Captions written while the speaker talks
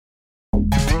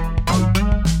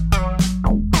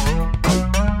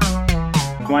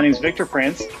My name is Victor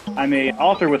Prince. I'm an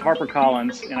author with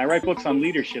HarperCollins, and I write books on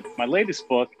leadership. My latest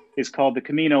book is called The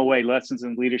Camino Way, Lessons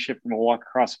in Leadership from a Walk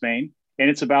Across Spain. And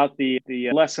it's about the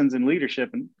lessons in leadership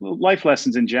and life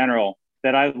lessons in general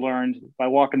that I've learned by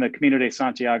walking the Camino de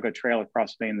Santiago trail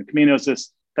across Spain. The Camino is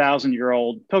this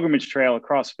 1,000-year-old pilgrimage trail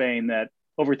across Spain that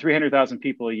over 300,000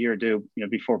 people a year do,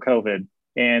 before COVID.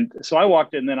 And so I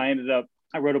walked it, and then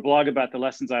I wrote a blog about the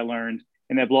lessons I learned,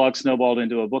 and that blog snowballed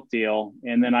into a book deal.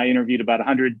 And then I interviewed about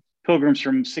 100 pilgrims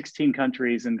from 16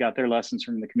 countries and got their lessons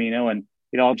from the Camino, and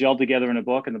it all gelled together in a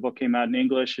book. And the book came out in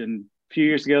English and a few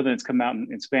years ago, then it's come out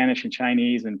in Spanish and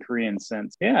Chinese and Korean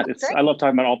since. Yeah, I love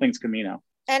talking about all things Camino.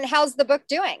 And how's the book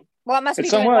doing? Well, it must be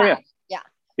doing well.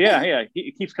 Yeah.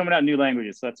 It keeps coming out in new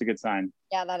languages, so that's a good sign.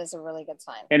 Yeah, that is a really good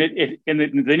sign. And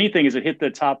the neat thing is it hit the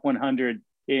top 100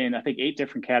 in, I think, 8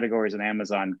 different categories on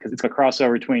Amazon, because it's a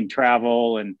crossover between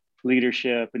travel and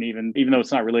leadership, and even though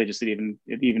it's not religious, it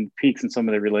even peaks in some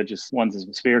of the religious ones as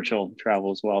spiritual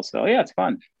travel as well. So yeah, it's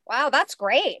fun. Wow, that's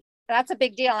great. That's a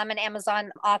big deal. I'm an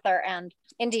Amazon author and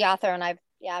indie author, and I've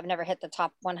never hit the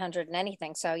top 100 in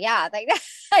anything. So yeah,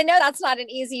 I know that's not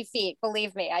an easy feat.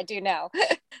 Believe me, I do know.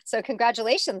 So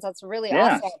congratulations. That's really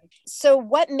awesome. So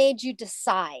what made you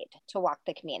decide to walk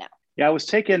the Camino? Yeah, I was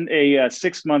taking a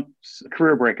 6-month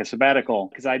career break, a sabbatical,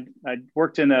 because I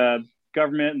worked in a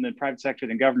government and then private sector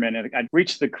and government, and I'd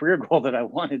reached the career goal that I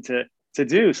wanted to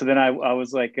do. So then I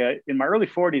was like in my early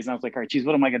 40s, and I was like, all right, geez,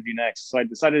 what am I going to do next? So I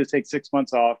decided to take 6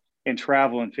 months off and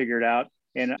travel and figure it out.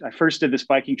 And I first did this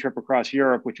biking trip across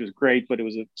Europe, which was great, but it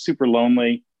was a super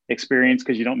lonely experience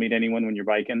because you don't meet anyone when you're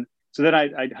biking. So then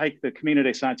I'd hike the Camino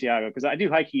de Santiago, because I do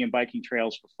hiking and biking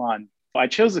trails for fun. I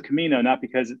chose the Camino not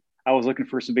because I was looking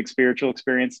for some big spiritual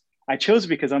experience. I chose it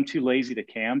because I'm too lazy to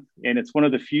camp. And it's one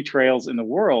of the few trails in the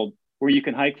world where you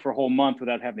can hike for a whole month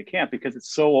without having to camp, because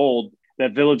it's so old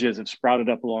that villages have sprouted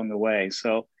up along the way.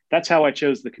 So that's how I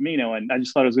chose the Camino. And I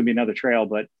just thought it was going to be another trail,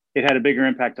 but it had a bigger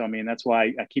impact on me. And that's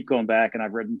why I keep going back, and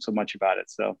I've written so much about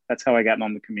it. So that's how I got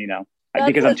on the Camino,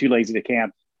 because I'm too lazy to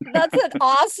camp. That's an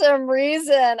awesome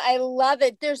reason. I love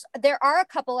it. There are a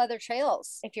couple other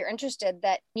trails, if you're interested,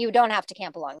 that you don't have to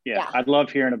camp along. Yeah. I'd love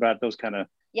hearing about those kind of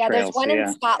trails. There's one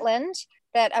in Scotland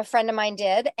that a friend of mine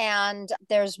did. And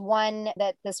there's one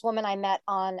that this woman I met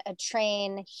on a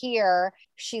train here.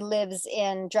 She lives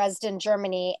in Dresden,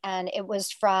 Germany. And it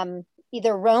was from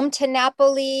either Rome to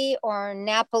Napoli or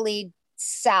Napoli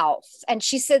south. And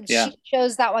she said she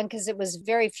chose that one because it was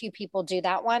very few people do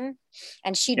that one.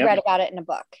 And she'd read about it in a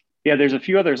book. Yeah, there's a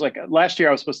few others. Like last year,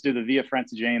 I was supposed to do the Via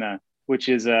Francigena, which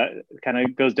is kind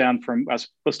of goes down from, I was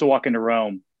supposed to walk into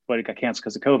Rome, but it got canceled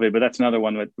because of COVID. But that's another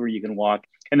one where you can walk.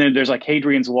 And then there's like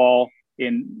Hadrian's Wall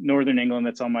in northern England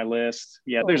that's on my list.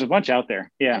 Yeah, there's a bunch out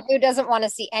there. Yeah. And who doesn't want to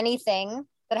see anything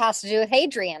that has to do with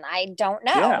Hadrian? I don't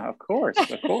know. Yeah, of course.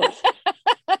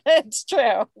 It's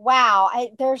true. Wow.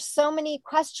 There's so many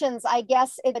questions. I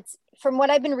guess it's from what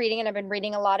I've been reading, and I've been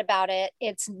reading a lot about it.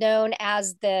 It's known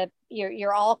as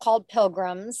you're all called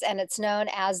pilgrims, and it's known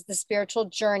as the spiritual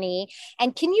journey.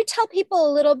 And can you tell people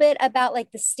a little bit about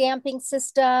like the stamping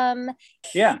system?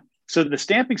 Yeah. So the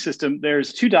stamping system,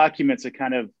 there's 2 documents that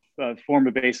kind of form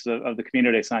the basis of the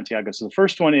Camino de Santiago. So the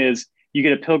first one is you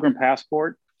get a pilgrim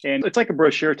passport, and it's like a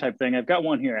brochure type thing. I've got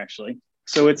one here actually.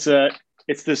 So it's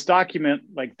this document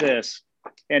like this,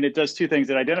 and it does 2 things.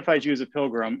 It identifies you as a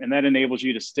pilgrim, and that enables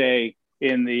you to stay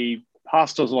in the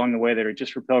hostels along the way that are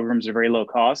just for pilgrims at very low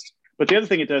cost. But the other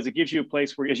thing it does, it gives you a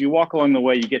place where as you walk along the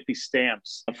way, you get these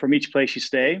stamps from each place you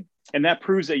stay. And that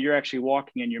proves that you're actually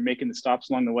walking and you're making the stops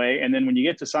along the way. And then when you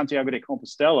get to Santiago de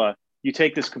Compostela, you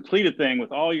take this completed thing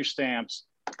with all your stamps,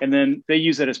 and then they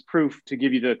use that as proof to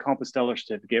give you the Compostela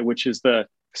certificate, which is the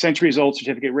centuries old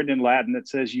certificate written in Latin that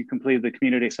says you completed the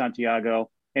Camino de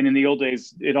Santiago. And in the old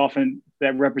days,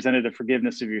 that represented the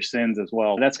forgiveness of your sins as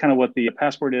well. That's kind of what the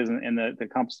passport is, and the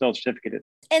Compostela certificate is.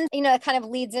 And, it kind of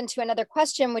leads into another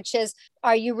question, which is,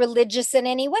 are you religious in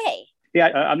any way? Yeah,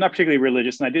 I'm not particularly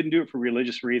religious, and I didn't do it for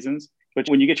religious reasons. But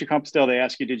when you get your Compostela, they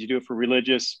ask you, did you do it for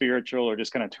religious, spiritual, or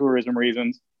just kind of tourism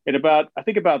reasons? And I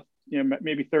think about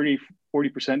maybe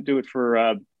 30-40% do it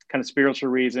for kind of spiritual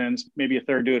reasons. Maybe a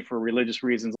third do it for religious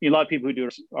reasons. A lot of people who do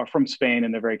it are from Spain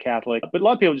and they're very Catholic, but a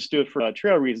lot of people just do it for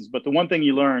trail reasons. But the one thing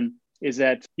you learn is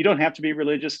that you don't have to be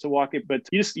religious to walk it, but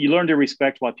you learn to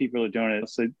respect why people are doing it.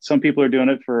 So some people are doing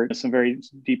it for some very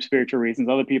deep spiritual reasons.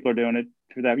 Other people are doing it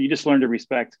for that. You just learn to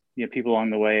respect people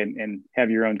along the way and have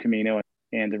your own Camino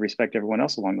and to respect everyone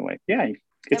else along the way. Yeah.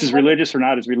 It's as religious or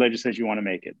not as religious as you want to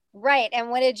make it. Right. And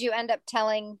what did you end up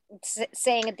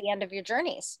saying at the end of your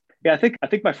journeys? I think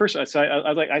my first, so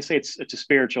I say it's a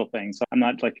spiritual thing. So I'm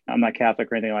not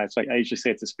Catholic or anything like that. So I usually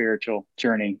say it's a spiritual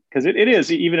journey because it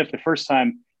is, even if the first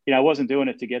time, I wasn't doing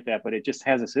it to get that, but it just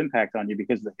has this impact on you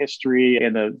because of the history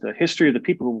and the history of the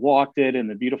people who walked it and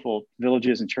the beautiful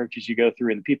villages and churches you go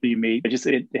through and the people you meet.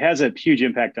 It has a huge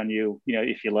impact on you,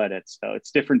 if you let it. So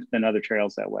it's different than other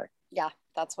trails that way. Yeah,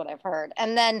 that's what I've heard.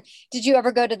 And then did you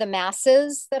ever go to the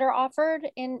masses that are offered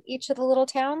in each of the little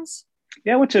towns?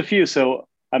 Yeah, I went to a few. So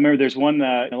I remember there's one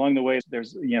along the way.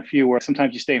 There's a few where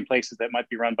sometimes you stay in places that might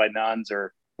be run by nuns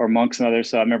or monks and others.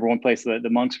 So I remember one place that the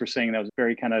monks were saying that was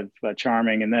very kind of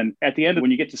charming. And then at the end,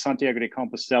 when you get to Santiago de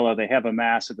Compostela, they have a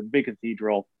mass at the big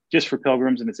cathedral just for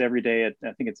pilgrims, and it's every day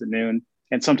I think it's at noon.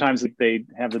 And sometimes they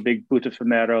have the big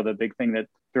butafumeiro, the big thing that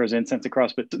throws incense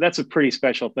across. But that's a pretty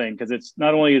special thing because it's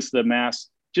not only is the mass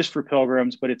just for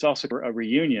pilgrims, but it's also a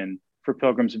reunion for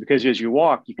pilgrims because as you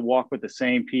can walk with the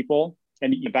same people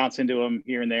and you bounce into them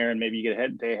here and there, and maybe you get a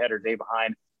day ahead or day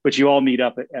behind, but you all meet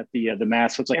up at the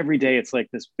mass. So it's like every day it's like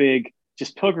this big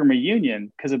just pilgrim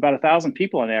reunion because about 1,000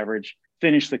 people on average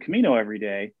finish the Camino every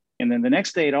day, and then the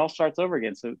next day it all starts over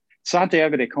again. So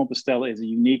Santiago de Compostela is a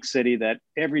unique city that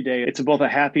every day it's both a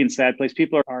happy and sad place.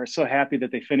 People are so happy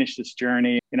that they finished this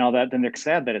journey and all that, then they're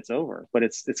sad that it's over. But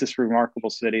it's this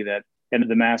remarkable city that, and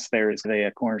the mass there is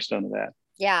a cornerstone of that.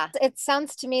 Yeah, it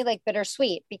sounds to me like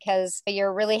bittersweet because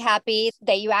you're really happy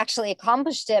that you actually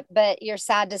accomplished it, but you're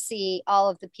sad to see all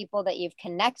of the people that you've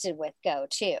connected with go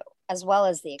too, as well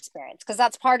as the experience, because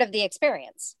that's part of the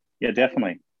experience. Yeah,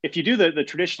 definitely. If you do the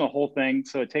traditional whole thing,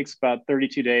 so it takes about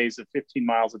 32 days of 15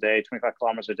 miles a day, 25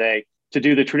 kilometers a day to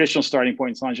do the traditional starting point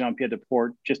in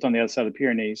Saint-Jean-Pied-de-Port, just on the other side of the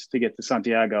Pyrenees to get to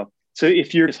Santiago. So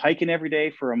if you're just hiking every day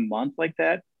for a month like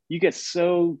that, you get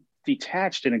so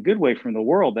detached in a good way from the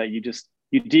world that you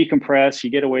decompress, you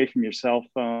get away from your cell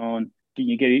phone,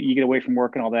 you get away from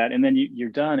work and all that, and then you're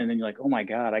done, and then you're like, oh my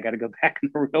God, I got to go back in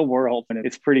the real world, and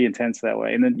it's pretty intense that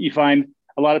way. And then you find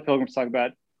a lot of pilgrims talk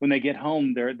about when they get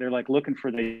home, they're like looking for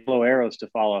the yellow arrows to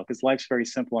follow because life's very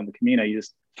simple on the Camino. You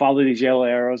just follow these yellow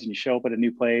arrows, and you show up at a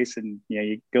new place, and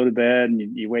you go to bed,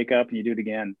 and you wake up, and you do it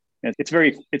again. And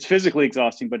it's physically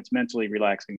exhausting, but it's mentally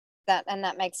relaxing.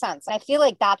 That makes sense. I feel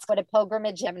like that's what a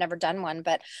pilgrimage. I've never done one,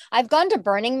 but I've gone to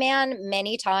Burning Man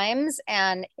many times,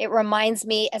 and it reminds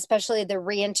me, especially the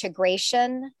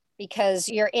reintegration, because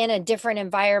you're in a different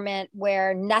environment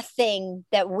where nothing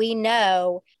that we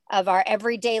know of our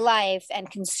everyday life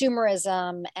and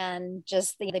consumerism and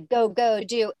just the go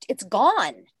do, it's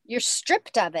gone. You're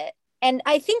stripped of it. And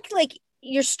I think like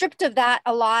you're stripped of that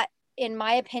a lot, in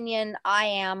my opinion. I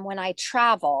am when I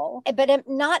travel, but I'm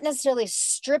not necessarily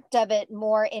stripped of it,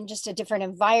 more in just a different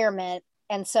environment.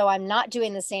 And so I'm not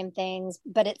doing the same things,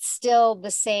 but it's still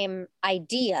the same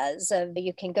ideas of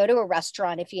you can go to a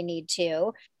restaurant if you need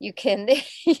to. You can,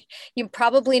 you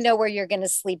probably know where you're going to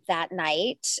sleep that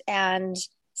night. And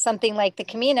something like the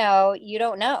Camino, you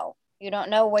don't know. You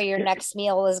don't know where your next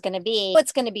meal is going to be,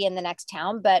 what's going to be in the next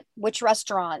town, but which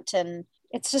restaurant. And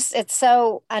it's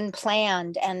so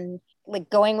unplanned and like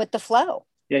going with the flow.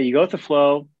 Yeah, you go with the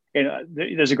flow. And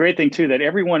there's a great thing too, that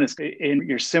everyone is in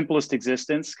your simplest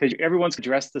existence because everyone's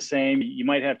dressed the same. You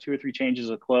might have 2 or 3 changes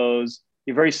of clothes.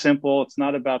 You're very simple. It's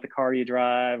not about the car you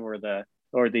drive or the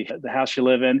house you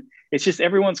live in. It's just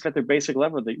everyone's got their basic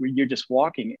level that you're just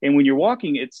walking. And when you're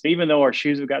walking, it's even though our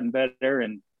shoes have gotten better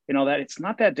and all that, it's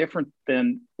not that different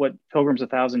than what pilgrims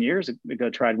 1,000 years ago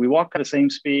tried. We walk at the same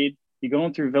speed. You're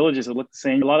going through villages that look the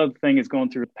same. A lot of the thing is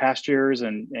going through pastures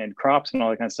and crops and all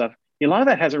that kind of stuff. A lot of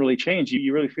that hasn't really changed.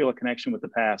 You really feel a connection with the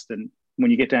past. And when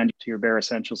you get down to your bare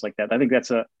essentials like that, I think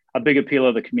that's a big appeal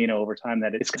of the Camino over time,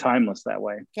 that it's timeless that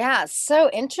way. Yeah, so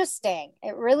interesting.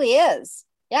 It really is.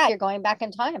 Yeah, you're going back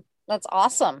in time. That's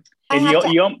awesome. And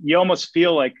you almost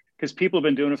feel like, because people have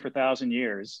been doing it for 1,000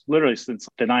 years, literally since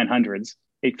the 900s,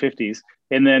 850s.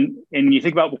 And you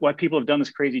think about why people have done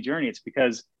this crazy journey. It's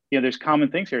because, there's common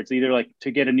things here. It's either like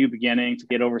to get a new beginning, to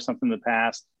get over something in the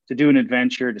past, to do an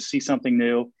adventure, to see something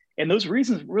new. And those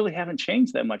reasons really haven't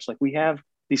changed that much. Like we have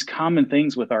these common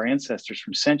things with our ancestors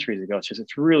from centuries ago.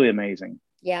 It's really amazing.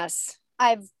 Yes.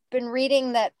 I've been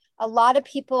reading that a lot of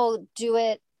people do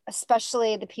it,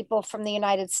 especially the people from the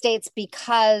United States,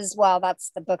 because, well,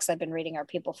 that's the books I've been reading are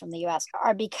people from the US,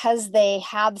 are because they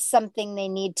have something they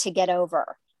need to get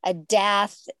over. A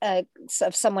death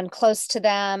of someone close to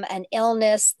them, an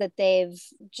illness that they've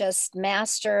just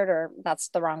mastered, or that's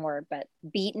the wrong word, but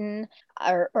beaten,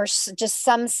 or just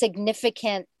some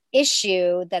significant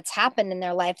issue that's happened in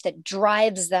their life that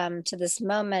drives them to this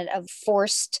moment of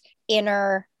forced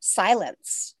inner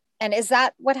silence. And is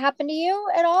that what happened to you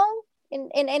at all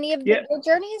in any of your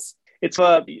journeys?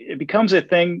 it becomes a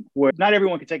thing where not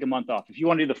everyone can take a month off. If you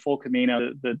want to do the full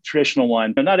Camino, the traditional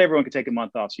one, not everyone can take a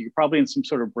month off. So you're probably in some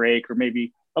sort of break, or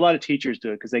maybe a lot of teachers do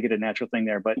it because they get a natural thing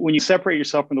there. But when you separate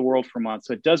yourself from the world for a month,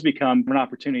 so it does become an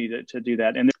opportunity to do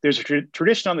that. And there's a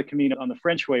tradition on the Camino, on the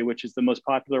French Way, which is the most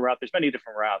popular route. There's many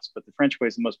different routes, but the French Way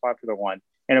is the most popular one.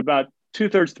 And about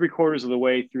 2/3, 3/4 of the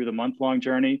way through the month-long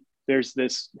journey, there's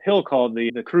this hill called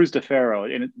the Cruz de Ferro.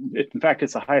 And in fact,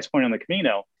 it's the highest point on the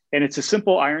Camino. And it's a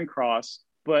simple iron cross,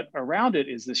 but around it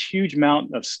is this huge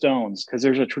mountain of stones, because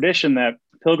there's a tradition that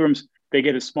pilgrims, they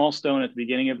get a small stone at the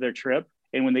beginning of their trip.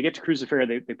 And when they get to Cruz de Ferro,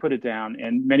 they put it down.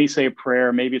 And many say a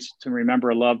prayer. Maybe it's to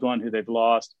remember a loved one who they've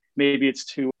lost. Maybe it's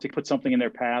to put something in their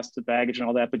past, the baggage and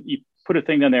all that. But you put a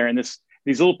thing down there, and these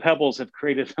little pebbles have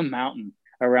created a mountain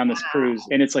around this cruise.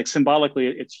 And it's like symbolically,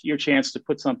 it's your chance to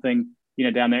put something,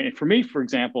 down there. And for me, for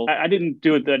example, I didn't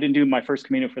do my first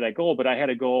Camino for that goal, but I had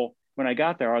a goal when I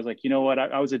got there. I was like, you know what?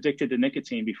 I was addicted to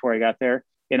nicotine before I got there.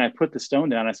 And I put the stone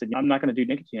down. I said, I'm not going to do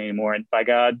nicotine anymore. And by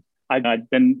God, I've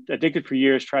been addicted for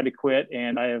years, tried to quit,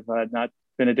 and I have not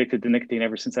been addicted to nicotine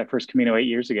ever since that first Camino 8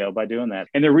 years ago by doing that.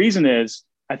 And the reason is,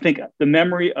 I think the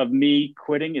memory of me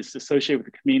quitting is associated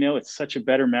with the Camino. It's such a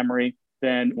better memory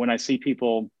than when I see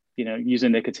people,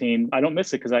 using nicotine. I don't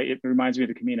miss it because it reminds me of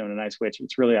the Camino in a nice way.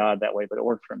 It's really odd that way, but it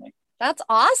worked for me. That's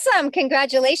awesome.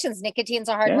 Congratulations. Nicotine's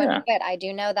a hard one to quit. I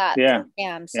do know that. Yeah.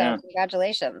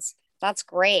 Congratulations. That's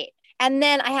great. And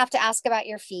then I have to ask about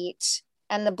your feet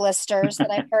and the blisters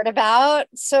that I've heard about.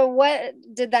 So what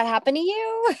did that happen to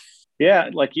you?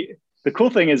 Yeah. The cool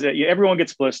thing is that everyone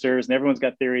gets blisters, and everyone's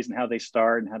got theories on how they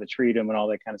start and how to treat them and all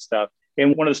that kind of stuff.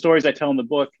 And one of the stories I tell in the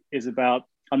book is about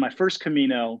on my first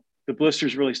Camino, the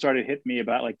blisters really started hitting me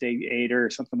about like day 8 or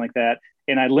something like that.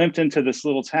 And I limped into this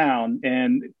little town,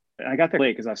 and I got there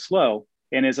late because I was slow.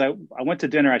 And as I went to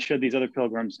dinner, I showed these other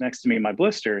pilgrims next to me my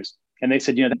blisters. And they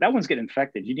said, that one's getting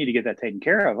infected. You need to get that taken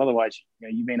care of. Otherwise,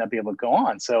 you may not be able to go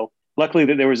on. So luckily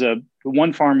there was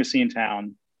one pharmacy in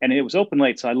town, and it was open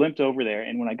late. So I limped over there.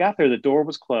 And when I got there, the door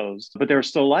was closed, but there was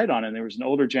still light on. And there was an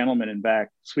older gentleman in back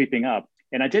sweeping up.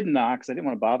 And I didn't knock because I didn't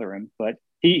want to bother him. But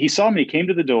he saw me, came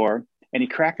to the door, and he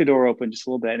cracked the door open just a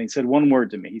little bit. And he said one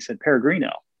word to me. He said,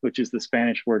 peregrino, which is the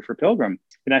Spanish word for pilgrim.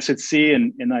 And I said, see,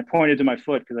 and I pointed to my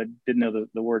foot because I didn't know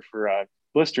the word for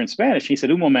blister in Spanish. He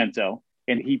said, un momento.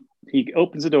 And he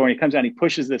opens the door, and he comes out and he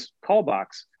pushes this call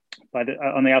box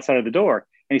on the outside of the door.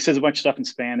 And he says a bunch of stuff in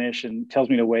Spanish and tells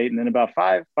me to wait. And then about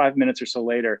five minutes or so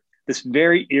later, this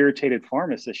very irritated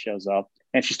pharmacist shows up,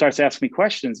 and she starts asking me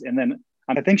questions. And then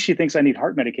I think she thinks I need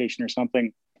heart medication or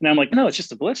something. And I'm like, no, it's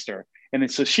just a blister. And then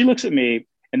so she looks at me,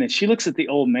 and then she looks at the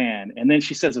old man, and then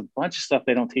she says a bunch of stuff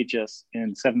they don't teach us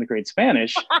in 7th grade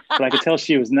Spanish. But I could tell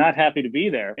she was not happy to be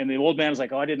there. And the old man was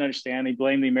like, oh, I didn't understand. He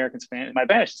blamed the American Spanish, my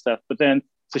Spanish stuff. But then,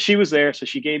 so she was there. So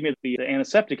she gave me the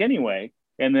antiseptic anyway.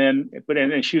 And then,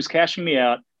 and she was cashing me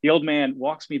out. The old man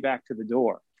walks me back to the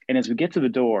door. And as we get to the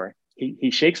door,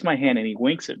 he shakes my hand and he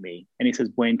winks at me. And he says,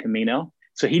 Buen Camino.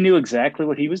 So he knew exactly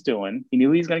what he was doing. He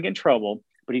knew he was going to get in trouble,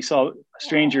 but he saw a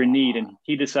stranger in need, and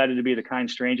he decided to be the kind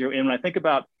stranger. And when I think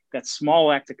about that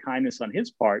small act of kindness on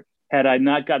his part, had I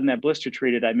not gotten that blister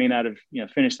treated, I may not have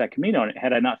finished that Camino. And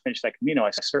had I not finished that Camino,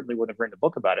 I certainly wouldn't have written a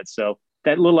book about it. So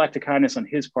that little act of kindness on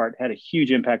his part had a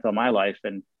huge impact on my life.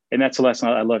 And that's a lesson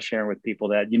I love sharing with people,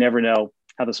 that you never know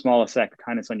how the smallest act of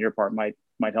kindness on your part might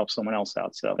help someone else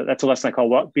out. So that's a lesson I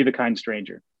call be the kind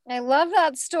stranger. I love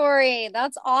that story.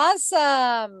 That's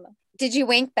awesome. Did you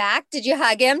wink back? Did you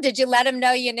hug him? Did you let him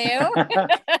know you knew?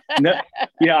 No,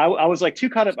 I was like too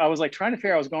caught up. I was like trying to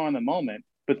figure out I was going in the moment.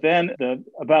 But then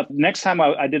about next time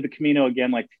I did the Camino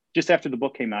again, like just after the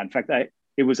book came out. In fact, I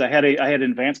had an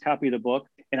advanced copy of the book,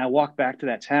 and I walked back to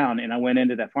that town, and I went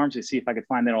into that pharmacy to see if I could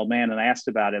find that old man. And I asked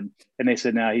about him, and they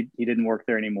said, no, he didn't work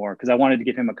there anymore, because I wanted to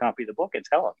give him a copy of the book and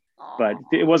tell him. Aww.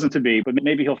 But it wasn't to be, but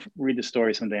maybe he'll read the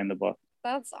story someday in the book.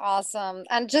 That's awesome.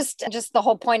 And just the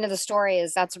whole point of the story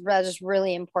is that's just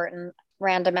really important.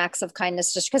 Random acts of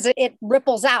kindness, just because it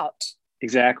ripples out.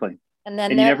 Exactly. And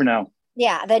then you never know.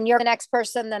 Yeah. Then you're the next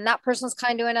person, then that person's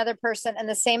kind to another person. And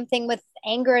the same thing with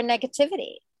anger and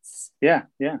negativity. Yeah.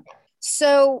 Yeah.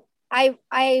 So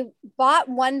I bought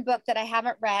one book that I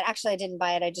haven't read. Actually, I didn't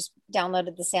buy it. I just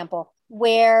downloaded the sample,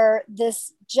 where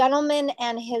this gentleman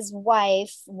and his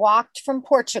wife walked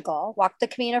the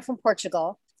Camino from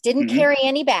Portugal, didn't carry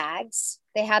any bags.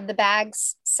 They had the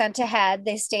bags sent ahead.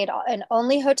 They stayed in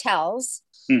only hotels.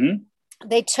 Mm-hmm.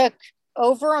 They took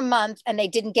over a month, and they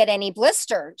didn't get any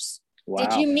blisters. Wow.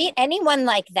 Did you meet anyone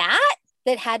like that?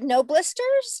 that had no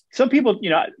blisters? Some people,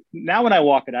 now when I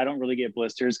walk it, I don't really get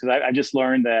blisters because I just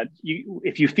learned that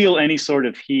if you feel any sort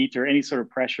of heat or any sort of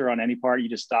pressure on any part, you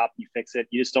just stop, you fix it.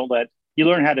 You just you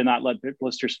learn how to not let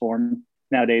blisters form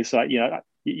nowadays. So,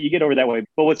 you get over that way.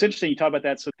 But what's interesting, you talk about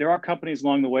that. So there are companies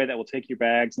along the way that will take your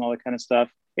bags and all that kind of stuff.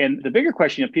 And the bigger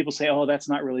question, people say, oh, that's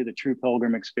not really the true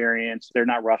pilgrim experience. They're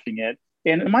not roughing it.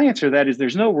 And my answer to that is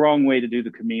there's no wrong way to do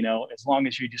the Camino as long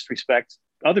as you just respect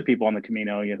other people on the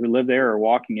Camino who live there or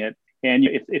walking it. And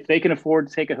if they can afford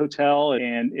to take a hotel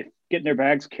and if getting their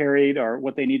bags carried or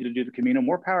what they need to do the Camino,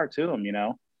 more power to them,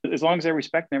 as long as they're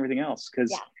respecting everything else.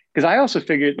 Because I also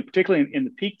figured, particularly in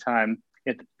the peak time,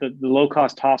 at the low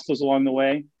cost hostels along the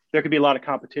way, there could be a lot of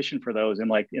competition for those in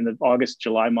the August,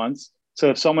 July months. So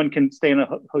if someone can stay in a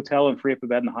hotel and free up a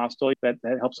bed in the hostel, that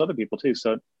helps other people too.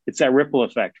 So it's that ripple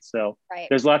effect. So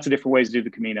There's lots of different ways to do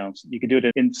the Camino. You could do it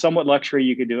in somewhat luxury.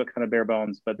 You could do it kind of bare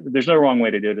bones, but there's no wrong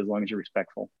way to do it as long as you're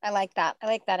respectful. I like that. I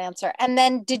like that answer. And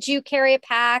then did you carry a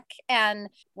pack, and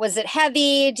was it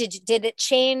heavy? Did it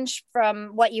change from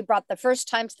what you brought the first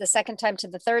time to the second time to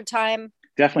the third time?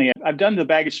 Definitely. I've done the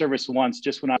baggage service once,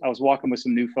 just when I was walking with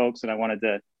some new folks and I wanted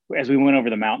to, as we went over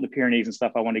the mountain, the Pyrenees and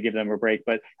stuff, I wanted to give them a break,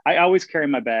 but I always carry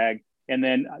my bag. And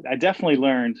then I definitely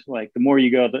learned, the more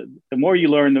you go, the more you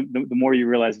learn, the more you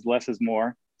realize less is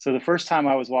more. So the first time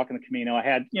I was walking the Camino, I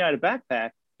had a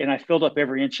backpack and I filled up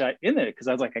every inch in it because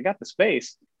I was like, I got the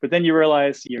space. But then you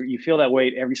realize you feel that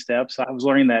weight every step. So I was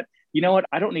learning that,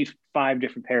 I don't need 5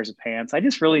 different pairs of pants. I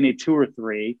just really need 2 or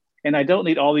 3. And I don't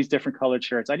need all these different colored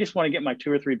shirts. I just want to get my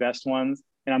 2 or 3 best ones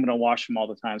and I'm going to wash them all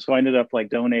the time. So I ended up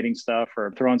donating stuff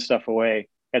or throwing stuff away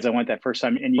as I went that first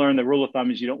time. And you learn the rule of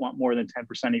thumb is you don't want more than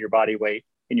 10% of your body weight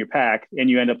in your pack. And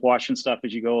you end up washing stuff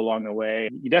as you go along the way.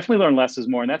 You definitely learn less is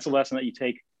more. And that's a lesson that you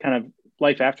take kind of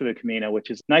life after the Camino, which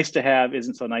is nice to have,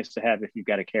 isn't so nice to have if you've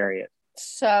got to carry it.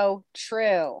 So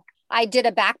true. I did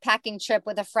a backpacking trip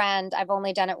with a friend. I've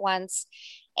only done it once.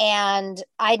 And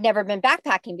I'd never been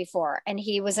backpacking before. And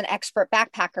he was an expert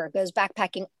backpacker, goes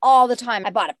backpacking all the time. I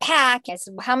bought a pack. I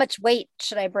said, how much weight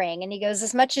should I bring? And he goes,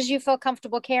 as much as you feel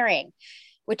comfortable carrying,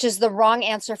 which is the wrong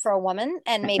answer for a woman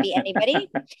and maybe anybody.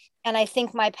 And I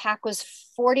think my pack was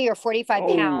 40 or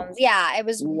 45 pounds. Yeah, it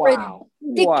was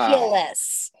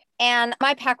ridiculous. Wow. And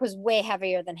my pack was way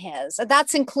heavier than his.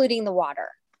 That's including the water.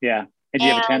 Yeah. And you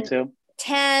have a tent too?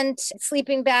 Tent,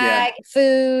 sleeping bag,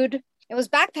 food. It was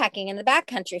backpacking in the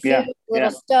backcountry, food,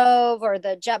 little stove or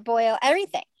the jet boil,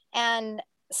 everything. And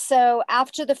so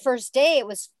after the first day,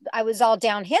 I was all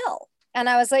downhill. And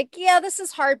I was like, yeah, this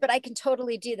is hard, but I can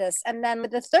totally do this. And then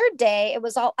the third day, it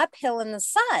was all uphill in the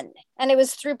sun and it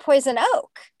was through Poison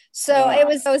Oak. So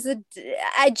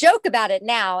I joke about it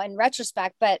now in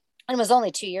retrospect, but it was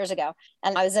only 2 years ago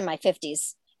and I was in my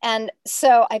 50s. And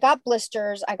so I got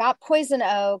blisters, I got Poison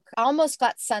Oak, I almost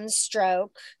got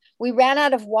sunstroke. We ran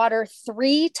out of water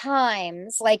 3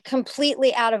 times,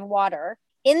 completely out of water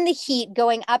in the heat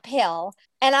going uphill.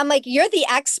 And I'm like, you're the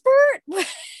expert?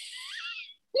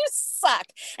 You suck.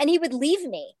 And he would leave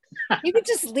me. He would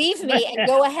just leave me and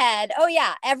go ahead. Oh,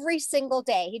 yeah. Every single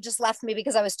day. He just left me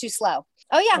because I was too slow.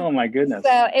 Oh, yeah. Oh, my goodness.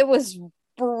 So it was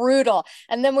brutal.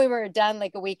 And then we were done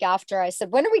a week after. I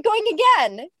said, when are we going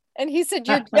again? And he said,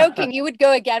 you're joking. You would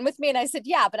go again with me. And I said,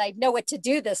 yeah, but I know what to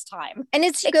do this time. And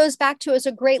it goes back to it's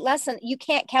a great lesson. You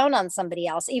can't count on somebody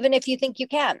else, even if you think you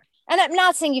can. And I'm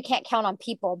not saying you can't count on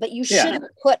people, but you shouldn't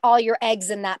put all your eggs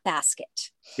in that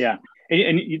basket. Yeah.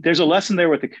 And there's a lesson there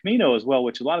with the Camino as well,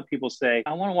 which a lot of people say,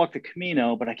 I want to walk the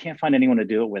Camino, but I can't find anyone to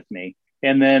do it with me.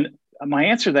 And then my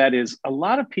answer to that is a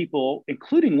lot of people,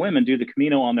 including women, do the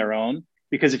Camino on their own.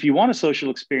 Because if you want a social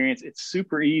experience, it's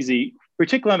super easy,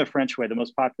 particularly on the French Way, the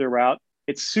most popular route.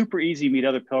 It's super easy to meet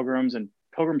other pilgrims, and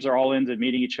pilgrims are all into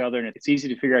meeting each other. And it's easy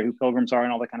to figure out who pilgrims are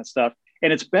and all that kind of stuff.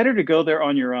 And it's better to go there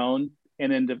on your own and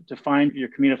then to find your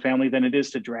Camino family than it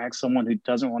is to drag someone who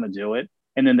doesn't want to do it.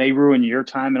 And then they ruin your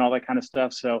time and all that kind of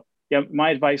stuff. So yeah, my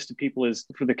advice to people is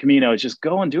for the Camino is just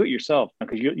go and do it yourself,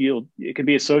 because it can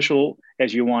be as social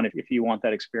as you want if you want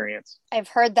that experience. I've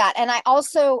heard that. And I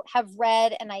also have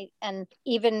read, and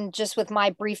even just with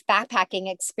my brief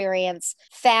backpacking experience,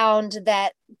 found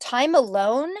that time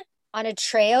alone on a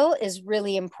trail is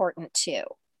really important too.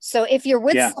 So if you're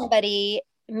with somebody,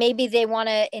 maybe they want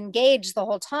to engage the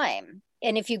whole time.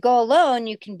 And if you go alone,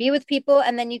 you can be with people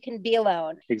and then you can be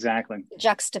alone. Exactly.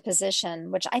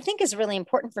 Juxtaposition, which I think is really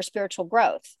important for spiritual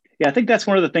growth. Yeah, I think that's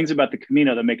one of the things about the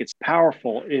Camino that make it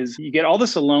powerful is you get all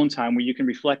this alone time where you can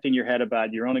reflect in your head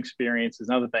about your own experiences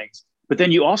and other things. But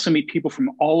then you also meet people from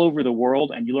all over the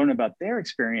world and you learn about their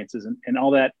experiences and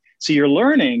all that. So you're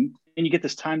learning and you get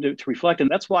this time to reflect. And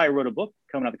that's why I wrote a book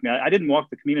coming out of the Camino. I didn't walk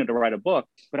the Camino to write a book,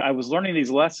 but I was learning these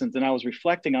lessons and I was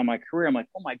reflecting on my career. I'm like,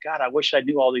 oh my God, I wish I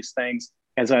knew all these things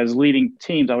as I was leading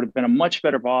teams. I would have been a much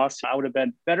better boss. I would have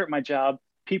been better at my job.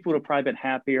 People would have probably been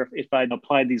happier if I'd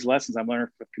applied these lessons I'm learning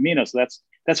for Camino. So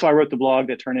that's why I wrote the blog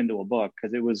that turned into a book,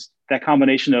 because it was that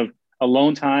combination of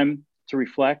alone time to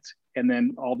reflect and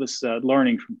then all this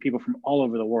learning from people from all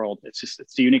over the world. It's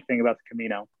the unique thing about the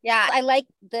Camino. Yeah, I like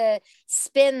the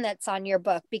spin that's on your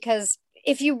book, because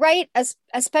if you write,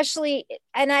 especially,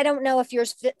 and I don't know if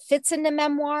yours fits into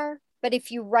memoir, but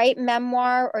if you write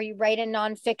memoir or you write a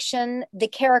nonfiction, the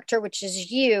character, which is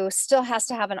you, still has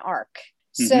to have an arc.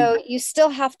 So you still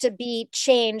have to be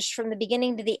changed from the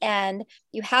beginning to the end.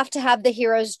 You have to have the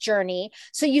hero's journey.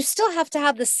 So you still have to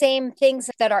have the same things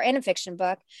that are in a fiction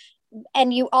book.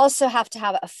 And you also have to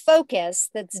have a focus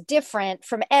that's different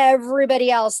from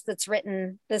everybody else that's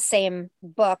written the same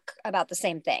book about the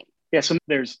same thing. Yeah, so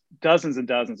there's dozens and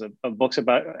dozens of books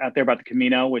out there about the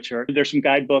Camino, there's some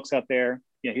guidebooks out there.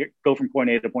 Here, go from point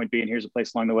A to point B, and here's a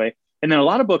place along the way. And then a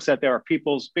lot of books out there are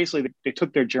people's, basically, they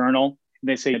took their journal and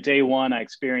they say, day one, I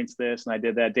experienced this and I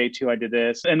did that. Day two, I did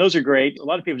this. And those are great. A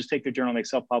lot of people just take their journal and they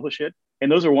self-publish it.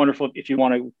 And those are wonderful if you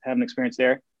want to have an experience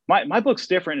there. My book's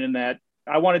different in that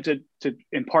I wanted to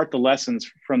impart the lessons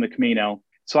from the Camino.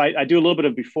 So I do a little bit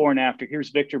of before and after.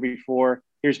 Here's Victor before,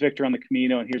 here's Victor on the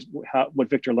Camino, and here's what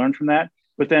Victor learned from that.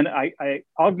 But then I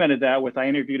augmented that with, I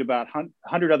interviewed about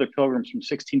 100 other pilgrims from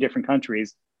 16 different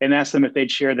countries and asked them if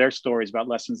they'd share their stories about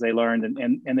lessons they learned.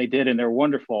 And they did, and they're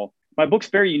wonderful. My book's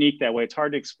very unique that way. It's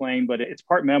hard to explain, but it's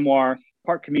part memoir,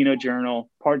 part Camino journal,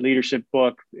 part leadership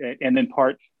book, and then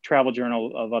part travel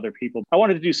journal of other people. I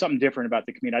wanted to do something different about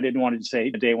the Camino. I didn't want to say,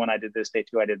 day one, I did this, day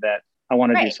two, I did that. I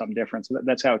wanted to do something different. So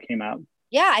that's how it came out.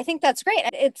 Yeah, I think that's great.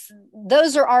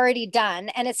 Those are already done.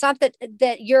 And it's not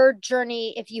that your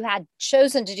journey, if you had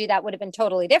chosen to do that, would have been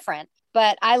totally different.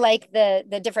 But I like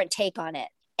the different take on it.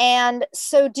 And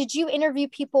so did you interview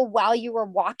people while you were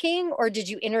walking, or did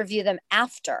you interview them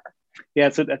after? Yeah,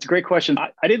 that's a great question.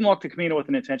 I didn't walk the Camino with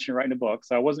an intention of writing a book,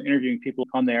 so I wasn't interviewing people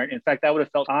on there. In fact, that would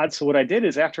have felt odd. So what I did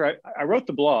is, after I wrote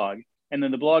the blog, and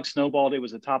then the blog snowballed. It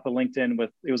was the top of LinkedIn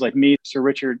it was like me, Sir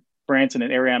Richard Branson,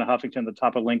 and Arianna Huffington at the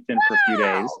top of LinkedIn for a few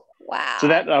days. Wow. So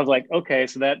that I was like, okay,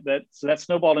 so that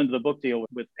snowballed into the book deal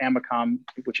with Amicom,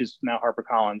 which is now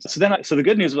HarperCollins. So the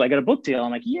good news was I got a book deal.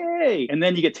 I'm like, yay! And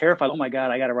then you get terrified. Oh my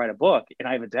God, I got to write a book, and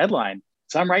I have a deadline.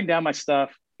 So I'm writing down my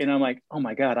stuff, and I'm like, oh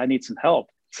my God, I need some help.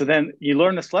 So then you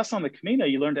learn this lesson on the Camino.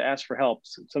 You learn to ask for help.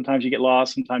 Sometimes you get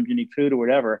lost. Sometimes you need food or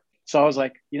whatever. So I was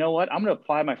like, you know what? I'm going to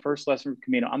apply my first lesson from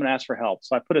Camino. I'm going to ask for help.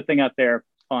 So I put a thing out there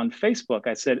on Facebook.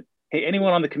 I said, hey,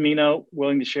 anyone on the Camino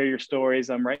willing to share your stories?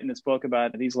 I'm writing this book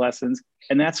about these lessons.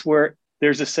 And that's where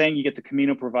there's a saying you get the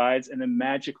Camino provides. And then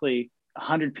magically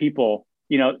 100 people,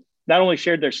 not only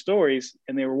shared their stories,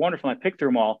 and they were wonderful. I picked through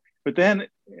them all. But then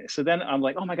I'm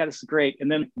like, oh my God, this is great.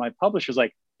 And then my publisher's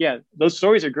like, yeah, those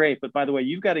stories are great. But by the way,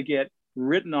 you've got to get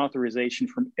written authorization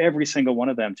from every single one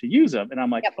of them to use them. And I'm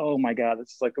like, oh my God, this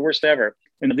is like the worst ever.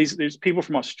 And there's people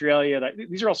from Australia.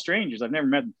 These are all strangers. I've never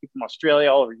met them. People from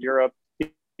Australia, all over Europe,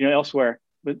 elsewhere.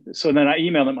 But so then I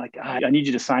emailed them like, I need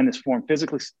you to sign this form,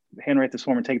 physically handwrite this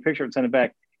form and take a picture and send it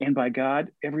back. And by God,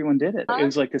 everyone did it. It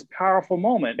was like this powerful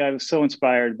moment. I was so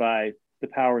inspired by the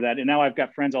power of that. And now I've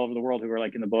got friends all over the world who are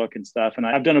like in the book and stuff. And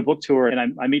I've done a book tour,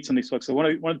 and I meet some of these folks. So one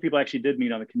of the people I actually did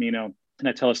meet on the Camino, and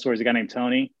I tell a story, is a guy named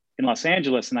Tony in Los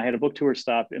Angeles. And I had a book tour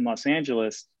stop in Los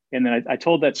Angeles. And then I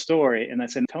told that story, and I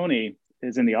said, Tony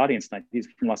is in the audience tonight. He's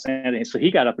from Los Angeles. So he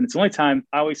got up, and it's the only time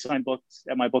I always sign books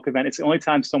at my book event. It's the only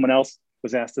time someone else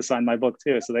was asked to sign my book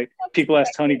too. So people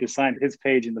asked Tony to sign his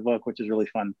page in the book, which is really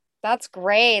fun. That's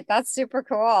great. That's super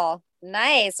cool.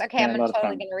 Nice. Okay. Yeah, I'm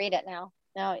totally going to read it now.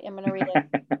 No, I'm going to read it.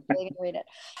 I'm really going to read it.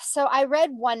 So I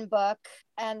read one book,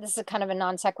 and this is kind of a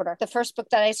non sequitur. The first book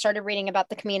that I started reading about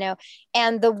the Camino,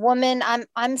 and the woman,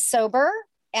 I'm sober,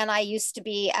 and I used to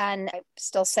be, and I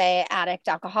still say addict,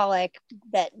 alcoholic,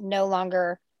 that no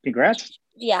longer. Congrats.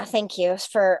 Yeah. Thank you.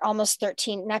 For almost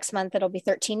 13, next month, it'll be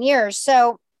 13 years.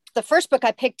 So the first book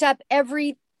I picked up,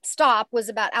 every stop was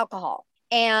about alcohol.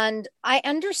 And I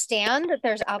understand that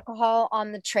there's alcohol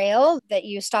on the trail, that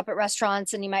you stop at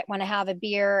restaurants and you might want to have a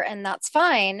beer, and that's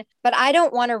fine. But I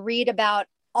don't want to read about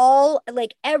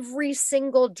every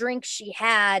single drink she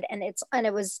had. And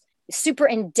it was super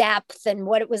in depth and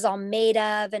what it was all made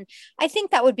of. And I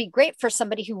think that would be great for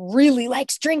somebody who really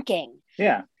likes drinking.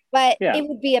 Yeah. But it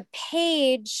would be a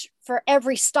page for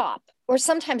every stop, or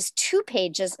sometimes 2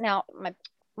 pages. Now,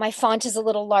 My font is a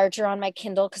little larger on my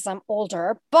Kindle because I'm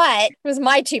older, but it was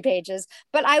my 2 pages,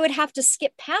 but I would have to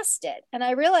skip past it. And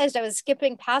I realized I was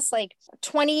skipping past like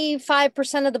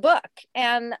 25% of the book.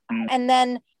 And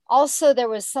then also there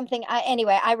was something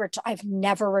I've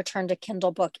never returned a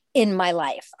Kindle book in my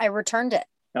life. I returned it.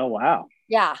 Oh, wow.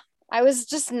 Yeah. I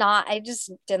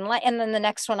just didn't like, and then the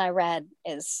next one I read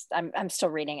is, I'm still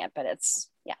reading it, but it's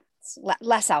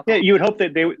less alcohol. Yeah, you would hope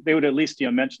that they would at least,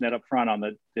 mention that up front on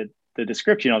the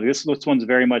description. This one's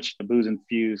very much a booze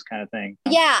infused kind of thing.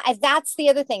 Yeah, that's the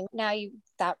other thing.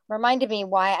 That reminded me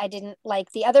why I didn't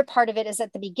like the other part of it is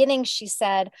at the beginning, she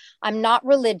said, I'm not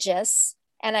religious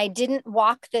and I didn't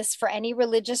walk this for any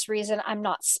religious reason. I'm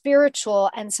not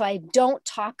spiritual. And so I don't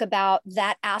talk about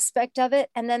that aspect of it.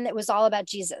 And then it was all about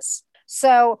Jesus.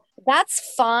 So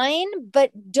that's fine,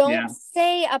 but don't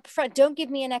say up front, don't give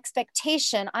me an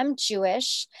expectation. I'm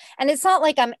Jewish. And it's not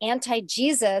like I'm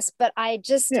anti-Jesus, but I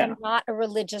just am not a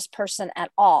religious person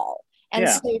at all. And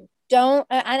so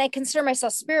and I consider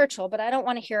myself spiritual, but I don't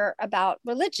want to hear about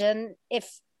religion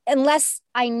unless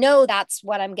I know that's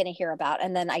what I'm going to hear about.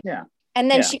 And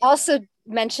then she also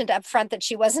mentioned up front that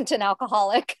she wasn't an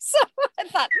alcoholic. So I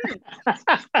thought,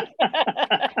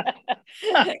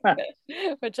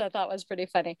 which I thought was pretty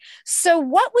funny. So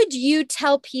what would you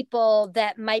tell people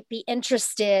that might be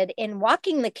interested in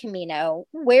walking the Camino?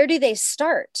 Where do they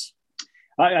start?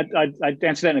 I'd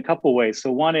answer that in a couple of ways.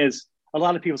 So one is, a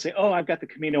lot of people say, oh, I've got the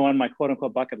Camino on my quote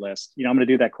unquote bucket list. I'm going to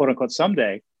do that quote unquote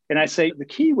someday. And I say the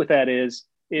key with that is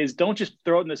don't just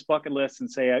throw it in this bucket list and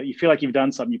say, you feel like you've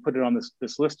done something, you put it on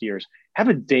this list of yours. Have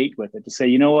a date with it to say,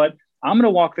 you know what, I'm going to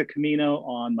walk the Camino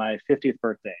on my 50th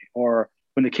birthday, or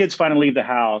when the kids finally leave the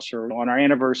house, or on our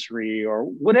anniversary, or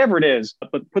whatever it is,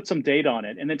 but put some date on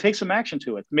it and then take some action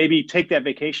to it. Maybe take that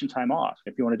vacation time off.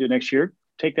 If you want to do it next year,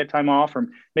 take that time off, or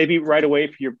maybe right away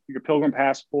for your Pilgrim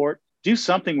passport. Do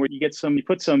something where you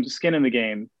put some skin in the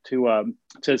game to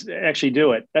actually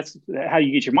do it. That's how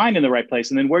you get your mind in the right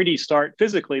place. And then where do you start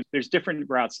physically? There's different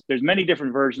routes. There's many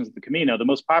different versions of the Camino. The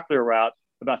most popular route,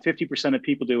 about 50% of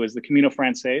people do, is the Camino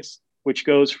Frances, which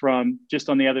goes from just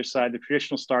on the other side. The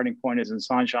traditional starting point is in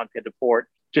Saint-Jean-Pied-de-Port,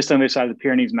 just on the other side of the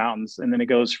Pyrenees Mountains. And then it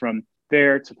goes from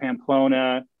there to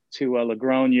Pamplona, to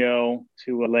Logroño,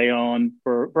 to León,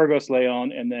 Burgos,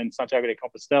 León, and then Santiago de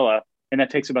Compostela. And that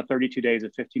takes about 32 days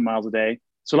at 15 miles a day.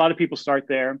 So a lot of people start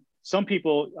there. Some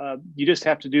people, you just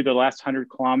have to do the last 100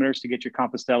 kilometers to get your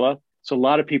Compostela. So a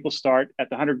lot of people start at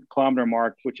the 100-kilometer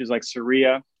mark, which is like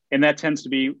Sarria. And that's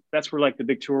where like the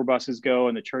big tour buses go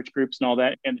and the church groups and all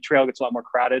that. And the trail gets a lot more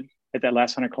crowded at that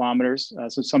last 100 kilometers.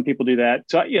 So some people do that.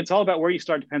 So it's all about where you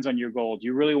start, depends on your goal. Do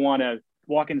you really want to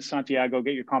walk into Santiago,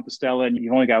 get your Compostela, and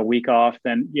you've only got a week off?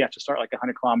 Then you have to start like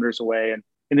 100 kilometers away. And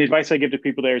the advice I give to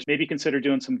people there is maybe consider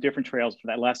doing some different trails for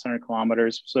that last 100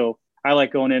 kilometers. So I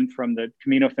like going in from the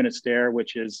Camino Finisterre,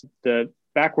 which is the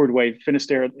backward way.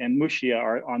 Finisterre and Murcia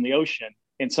are on the ocean.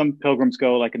 And some pilgrims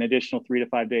go like an additional 3 to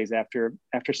 5 days after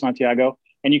Santiago.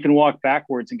 And you can walk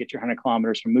backwards and get your 100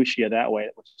 kilometers from Murcia that way,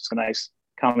 which is a nice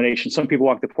combination. Some people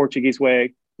walk the Portuguese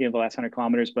way, the last 100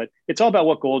 kilometers, but it's all about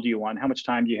what goal do you want, how much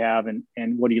time do you have, and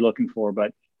what are you looking for.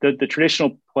 But the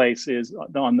traditional place is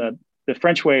on the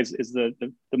French way is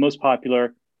the most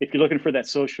popular. If you're looking for that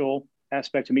social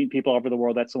aspect of meeting people all over the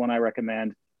world, that's the one I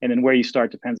recommend. And then where you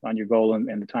start depends on your goal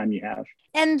and the time you have.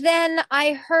 And then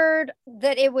I heard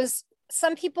that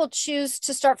some people choose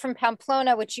to start from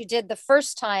Pamplona, which you did the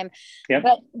first time,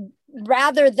 but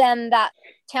rather than that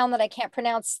town that I can't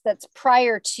pronounce that's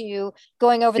prior to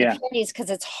going over the Pyrenees, because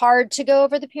it's hard to go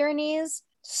over the Pyrenees.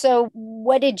 So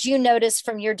what did you notice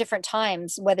from your different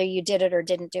times, whether you did it or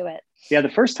didn't do it? Yeah, the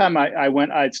first time I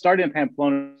went, I started in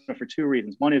Pamplona for two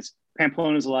reasons. One is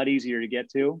Pamplona is a lot easier to get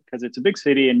to because it's a big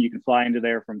city and you can fly into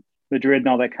there from Madrid and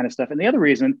all that kind of stuff. And the other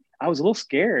reason, I was a little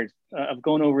scared of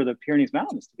going over the Pyrenees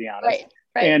Mountains, to be honest.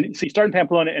 Right. And so you start in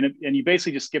Pamplona and you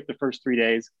basically just skip the first 3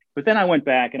 days. But then I went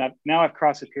back and I've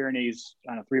crossed the Pyrenees,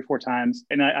 3 or 4 times.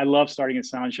 And I love starting in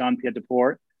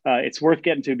Saint-Jean-Pied-de-Port. It's worth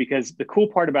getting to because the cool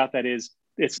part about that is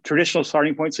it's a traditional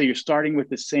starting point. So you're starting with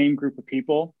the same group of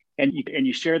people and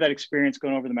you share that experience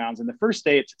going over the mountains. And the first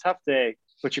day, it's a tough day,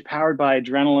 but you're powered by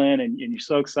adrenaline and you're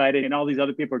so excited. And all these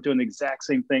other people are doing the exact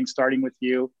same thing, starting with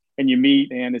you. And you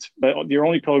meet, and you're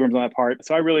only pilgrims on that part.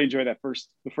 So I really enjoy the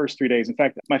first 3 days. In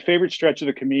fact, my favorite stretch of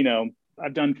the Camino,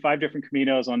 I've done 5 different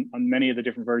Caminos on many of the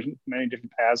different versions, many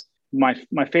different paths.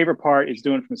 My favorite part is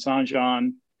doing from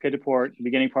Saint-Jean-Pied-de-Port, the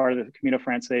beginning part of the Camino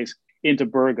Frances, into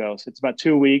Burgos. It's about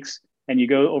 2 weeks, and you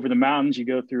go over the mountains. You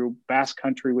go through Basque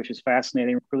country, which is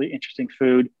fascinating, really interesting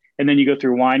food. And then you go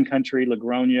through wine country,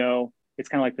 Logroño. It's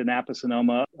kind of like the Napa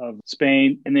Sonoma of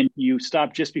Spain. And then you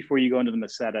stop just before you go into the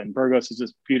Meseta. And Burgos is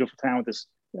this beautiful town with this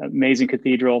amazing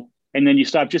cathedral. And then you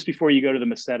stop just before you go to the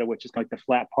Meseta, which is like the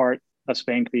flat part of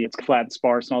Spain. It's flat and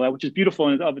sparse and all that, which is beautiful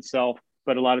in and of itself.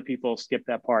 But a lot of people skip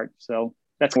that part. So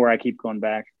that's where I keep going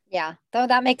back. Yeah, though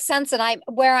that makes sense. And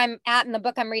where I'm at in the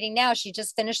book I'm reading now, she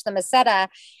just finished the Meseta,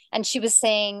 and she was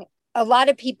saying a lot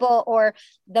of people, or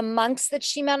the monks that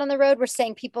she met on the road, were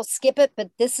saying people skip it, but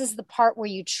this is the part where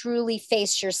you truly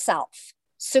face yourself.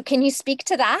 So can you speak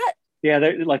to that? Yeah,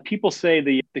 like people say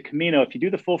the Camino, if you do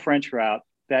the full French route,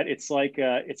 that it's like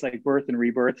birth and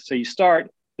rebirth. So you start,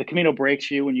 the Camino breaks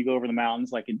you when you go over the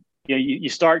mountains. Like you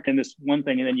start in this one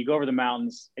thing, and then you go over the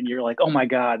mountains, and you're like, oh my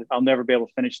God, I'll never be able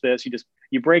to finish this.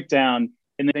 You break down,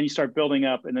 and then you start building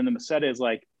up, and then the Meseta is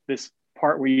like this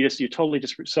part where you're totally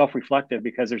just self-reflective,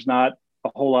 because there's not a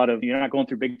whole lot of, you're not going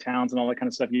through big towns and all that kind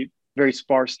of stuff. Very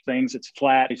sparse things. It's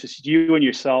flat. It's just you and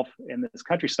yourself in this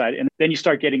countryside. And then you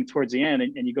start getting towards the end,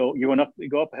 and you go up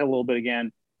a hill a little bit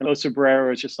again. And Los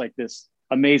Sombreros is just like this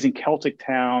amazing Celtic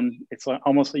town. It's like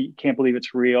almost like you can't believe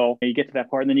it's real. And you get to that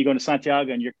part, and then you go into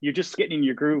Santiago, and you're just getting in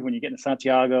your groove when you get into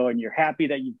Santiago, and you're happy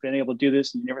that you've been able to do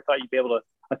this, and you never thought you'd be able to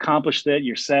accomplish that.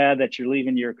 You're sad that you're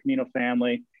leaving your Camino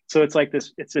family. So it's like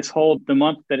this, it's this whole, the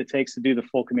month that it takes to do the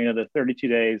full Camino, the 32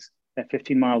 days at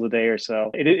 15 miles a day or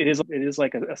so. It is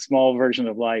like a small version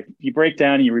of life. You break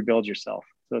down and you rebuild yourself.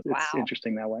 So it's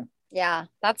interesting that way. Yeah,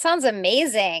 that sounds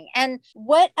amazing. And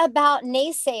what about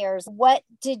naysayers? What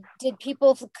did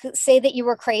people say, that you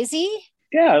were crazy?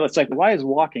 Yeah, it's like, why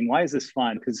is this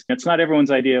fun? Because it's not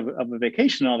everyone's idea of a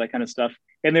vacation and all that kind of stuff.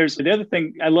 And there's the other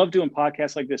thing, I love doing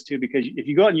podcasts like this too, because if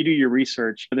you go out and you do your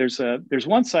research, there's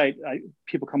one site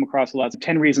people come across a lot,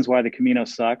 10 reasons why the Camino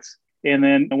sucks. And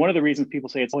then one of the reasons people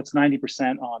say it's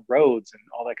 90% on roads and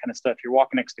all that kind of stuff. You're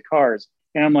walking next to cars.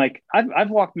 And I'm like,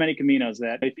 I've walked many Caminos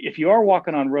that if you are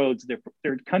walking on roads,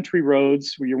 they're country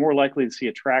roads where you're more likely to see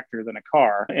a tractor than a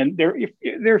car. And there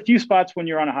are a few spots when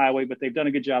you're on a highway, but they've done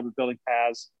a good job of building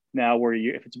paths now where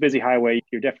if it's a busy highway,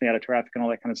 you're definitely out of traffic and all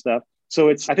that kind of stuff. So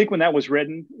I think when that was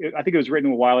written, I think it was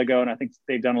written a while ago, and I think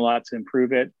they've done a lot to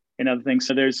improve it and other things.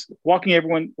 So there's walking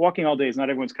all day is not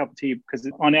everyone's cup of tea, because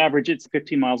on average it's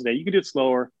 15 miles a day. You can do it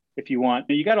slower if you want.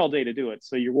 You got all day to do it.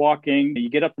 So you're walking, you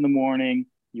get up in the morning,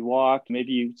 you walk,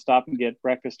 maybe you stop and get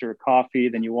breakfast or coffee,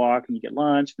 then you walk and you get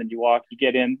lunch, then you walk, you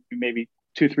get in maybe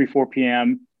 2, 3, 4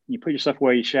 p.m. You put your stuff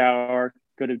away, you shower,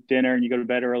 go to dinner, and you go to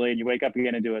bed early, and you wake up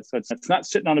again and do it. So it's not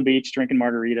sitting on the beach drinking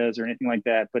margaritas or anything like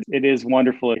that, but it is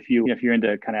wonderful if you're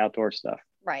into kind of outdoor stuff.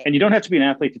 Right. And you don't have to be an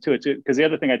athlete to do it too, because the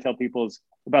other thing I tell people is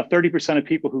about 30% of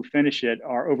people who finish it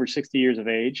are over 60 years of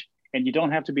age. And you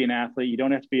don't have to be an athlete. You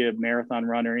don't have to be a marathon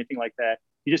runner or anything like that.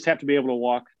 You just have to be able to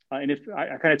walk. And if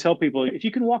I kind of tell people, if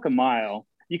you can walk a mile,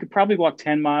 you could probably walk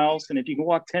 10 miles. And if you can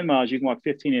walk 10 miles, you can walk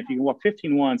 15. If you can walk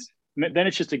 15 once, then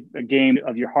it's just a game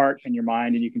of your heart and your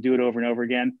mind, and you can do it over and over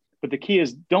again. But the key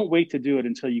is, don't wait to do it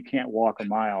until you can't walk a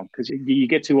mile, because you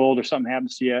get too old or something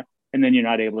happens to you, and then you're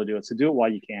not able to do it. So do it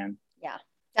while you can. Yeah.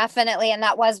 Definitely. And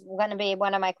that was going to be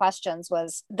one of my questions,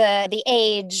 was the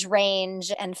age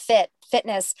range and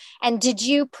fitness. And did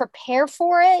you prepare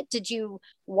for it? Did you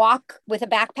walk with a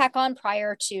backpack on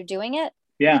prior to doing it?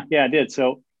 Yeah, I did.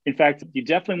 So in fact, you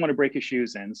definitely want to break your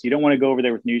shoes in. So you don't want to go over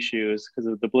there with new shoes,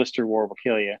 because the blister war will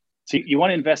kill you. So you want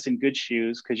to invest in good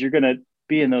shoes, because you're going to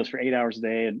be in those for 8 hours a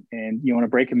day, and you want to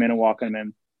break them in and walk them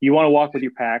in. You want to walk with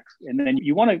your pack, and then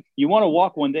you want to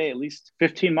walk one day at least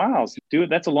 15 miles. Do it.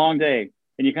 That's a long day.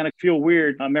 And you kind of feel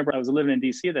weird. I remember I was living in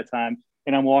DC at that time,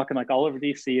 and I'm walking like all over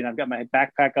DC, and I've got my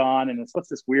backpack on, and what's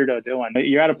this weirdo doing?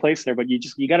 You're out of place there, but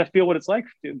you got to feel what it's like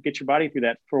to get your body through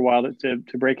that for a while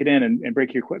to break it in and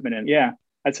break your equipment in. Yeah,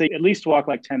 I'd say at least walk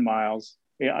like 10 miles.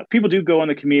 Yeah, people do go on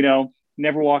the Camino,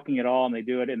 never walking at all, and they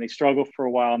do it, and they struggle for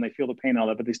a while, and they feel the pain and all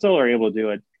that, but they still are able to do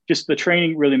it. Just the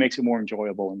training really makes it more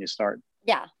enjoyable when you start.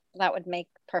 Yeah, that would make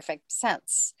perfect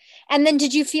sense. And then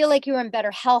did you feel like you were in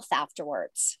better health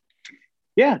afterwards?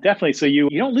 Yeah, definitely. So you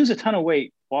don't lose a ton of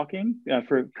weight walking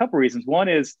for a couple of reasons. One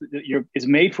is it's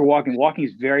made for walking. Walking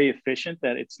is very efficient,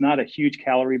 that it's not a huge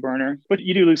calorie burner, but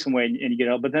you do lose some weight and you get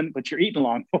out, but you're eating a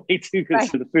long way too,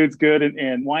 because the food's good,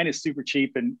 and wine is super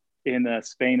cheap in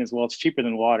Spain as well. It's cheaper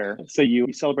than water. So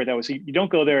you celebrate that way. So you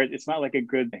don't go there. It's not like a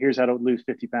good, here's how to lose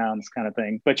 50 pounds kind of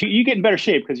thing, but you get in better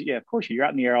shape, because of course you're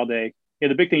out in the air all day. Yeah,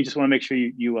 the big thing, you just want to make sure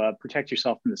you protect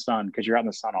yourself from the sun, because you're out in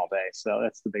the sun all day. So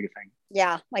that's the biggest thing.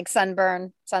 Yeah, like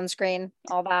sunburn, sunscreen,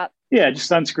 all that. Yeah, just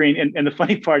sunscreen. And the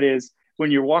funny part is, when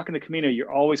you're walking the Camino,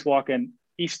 you're always walking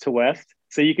east to west.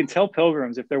 So you can tell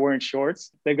pilgrims, if they're wearing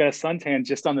shorts, they've got a suntan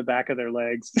just on the back of their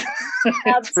legs.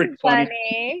 That's pretty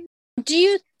funny. Do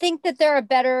you think that there are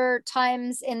better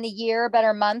times in the year,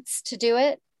 better months to do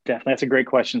it? Definitely. That's a great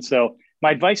question. So my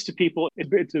advice to people,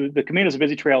 the Camino is a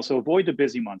busy trail, so avoid the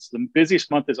busy months. The busiest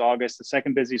month is August. The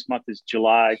second busiest month is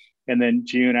July, and then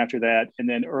June after that, and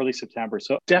then early September.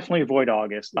 So definitely avoid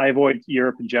August. I avoid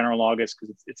Europe in general August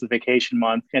because it's the vacation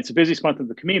month. And it's the busiest month of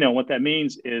the Camino. What that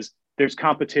means is there's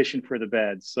competition for the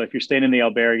beds. So if you're staying in the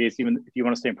albergues, even if you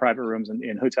want to stay in private rooms and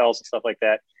in hotels and stuff like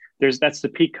that, that's the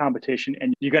peak competition,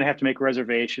 and you're going to have to make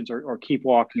reservations or keep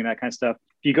walking and that kind of stuff.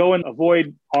 If you go and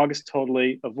avoid August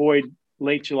totally, avoid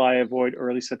late July, avoid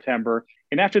early September.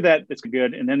 And after that, it's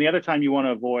good. And then the other time you want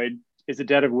to avoid is the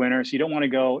dead of winter. So you don't want to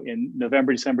go in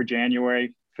November, December,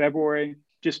 January, February,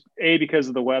 just because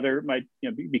of the weather. It might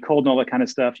be cold and all that kind of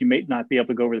stuff. You may not be able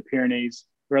to go over the Pyrenees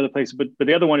or other places. But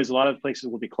the other one is a lot of places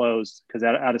will be closed because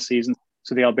out of season.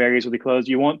 So the albergues will be closed.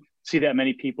 You won't see that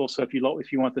many people. So if you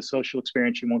want the social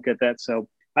experience, you won't get that. So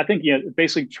I think,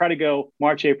 basically try to go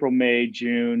March, April, May,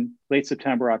 June, late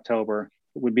September, October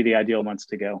would be the ideal months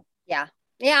to go. Yeah.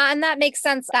 Yeah. And that makes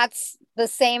sense. That's the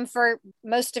same for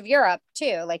most of Europe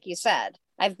too, like you said.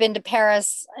 I've been to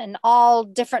Paris in all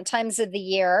different times of the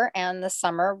year, and the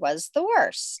summer was the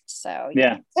worst. So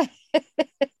yeah.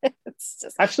 It's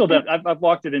just... I've still done. I've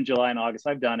walked it in July and August.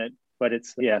 I've done it, but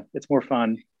it's more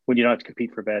fun when you don't have to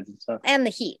compete for beds and stuff. And the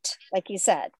heat, like you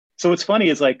said. So what's funny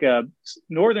is like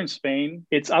northern Spain.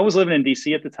 I was living in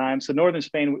DC at the time, so northern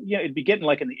Spain, it'd be getting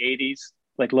like in the 80s,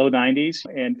 like low 90s,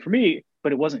 and for me,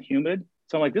 but it wasn't humid.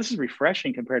 So I'm like, this is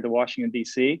refreshing compared to Washington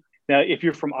DC. Now, if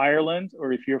you're from Ireland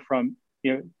or if you're from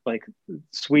like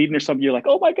Sweden or something, you're like,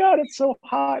 oh my God, it's so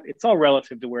hot. It's all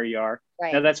relative to where you are.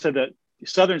 Right. Now that's so that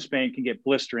southern Spain can get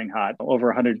blistering hot, over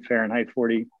 100 Fahrenheit,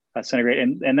 40 centigrade.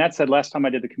 And that said, last time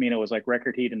I did the Camino was like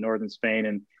record heat in northern Spain.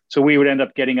 And so we would end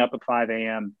up getting up at 5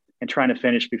 a.m. and trying to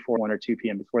finish before 1 or 2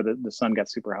 p.m. before the sun got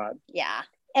super hot. Yeah.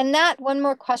 And that one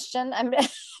more question, I'm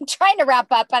trying to wrap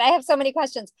up, but I have so many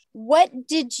questions. What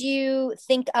did you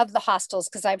think of the hostels?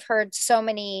 Because I've heard so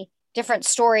many different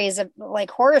stories, of like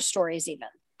horror stories even.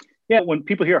 Yeah, when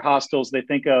people hear hostels, they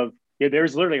think of,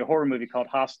 there's literally a horror movie called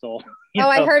Hostel.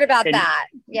 I heard about that.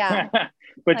 Yeah.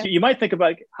 But you might think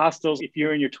about hostels if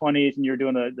you're in your 20s and you're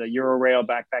doing the Eurorail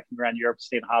backpacking around Europe,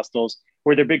 staying in hostels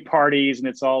where they're big parties and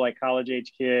it's all like college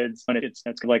age kids. And it's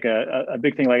like a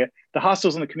big thing like it. The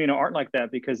hostels in the Camino aren't like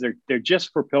that because they're just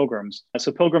for pilgrims.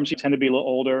 So pilgrims tend to be a little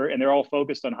older and they're all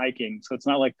focused on hiking. So it's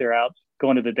not like they're out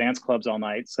going to the dance clubs all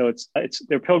night. So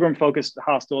they're pilgrim focused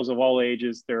hostels of all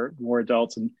ages. They're more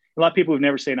adults, and a lot of people who've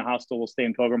never stayed in a hostel will stay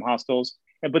in pilgrim hostels.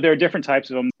 But there are different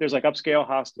types of them. There's like upscale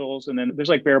hostels, and then there's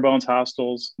like bare bones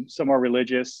hostels. Some are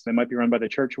religious. They might be run by the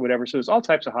church or whatever. So there's all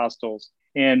types of hostels.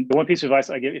 And the one piece of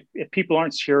advice I give, if people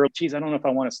aren't sure, geez, I don't know if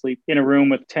I want to sleep in a room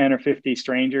with 10 or 50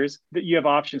 strangers, that you have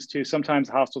options too. Sometimes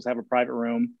hostels have a private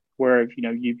room where,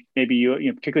 you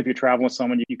particularly if you're traveling with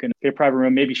someone, you can get a private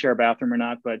room, maybe share a bathroom or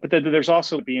not. But there's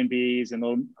also B&Bs and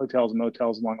little hotels and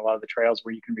motels along a lot of the trails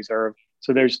where you can reserve.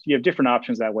 So you have different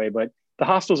options that way. But the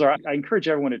hostels I encourage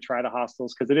everyone to try the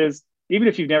hostels because it is, even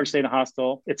if you've never stayed in a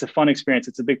hostel, it's a fun experience.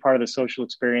 It's a big part of the social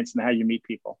experience and how you meet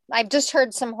people. I've just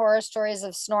heard some horror stories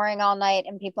of snoring all night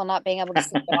and people not being able to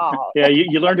sleep at all. Yeah,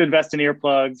 you learn to invest in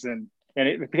earplugs and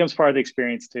it becomes part of the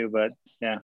experience too. But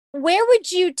yeah. Where would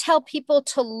you tell people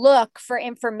to look for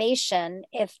information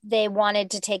if they wanted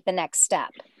to take the next step?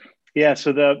 Yeah,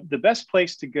 so the best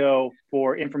place to go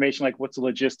for information, like what's the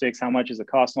logistics, how much is the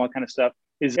cost, and all that kind of stuff,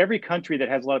 is every country that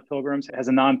has a lot of pilgrims has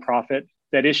a nonprofit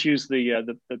that issues the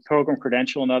pilgrim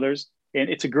credential and others. And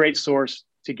it's a great source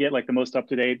to get like the most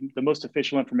up-to-date, the most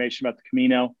official information about the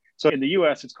Camino. So in the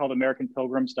US, it's called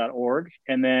AmericanPilgrims.org.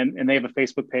 And they have a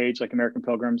Facebook page like American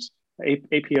Pilgrims,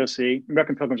 APOC,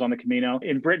 American Pilgrims on the Camino.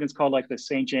 In Britain, it's called like the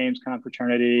St. James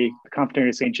Confraternity, the Confraternity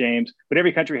of St. James. But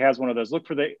every country has one of those. Look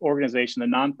for the organization, the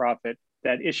nonprofit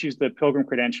that issues the pilgrim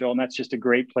credential. And that's just a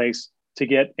great place to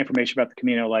get information about the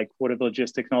Camino, like what are the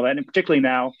logistics and all that. And particularly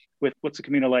now with what's the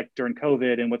Camino like during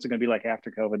COVID and what's it going to be like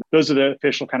after COVID. Those are the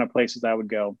official kind of places I would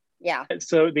go. Yeah.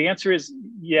 So the answer is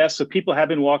yes. So people have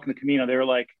been walking the Camino. They were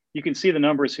like, you can see the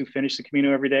numbers who finish the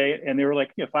Camino every day. And there were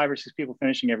like 5 or 6 people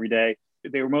finishing every day.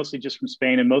 They were mostly just from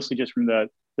Spain and mostly just from the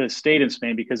state in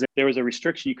Spain because there was a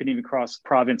restriction. You couldn't even cross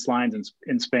province lines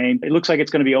in Spain. It looks like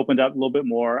it's going to be opened up a little bit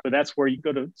more, but that's where you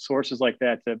go to sources like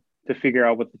that to figure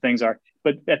out what the things are.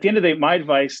 But at the end of the day, my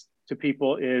advice to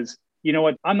people is, you know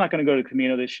what, I'm not going to go to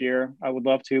Camino this year. I would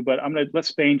love to, but I'm going to let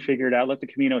Spain figure it out. Let the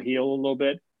Camino heal a little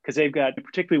bit because they've got,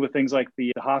 particularly with things like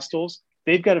the hostels,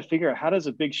 they've got to figure out how does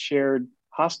a big shared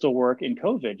hostel work in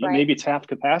COVID? Right. Maybe it's half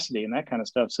capacity and that kind of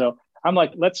stuff. So I'm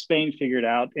like, let Spain figure it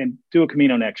out and do a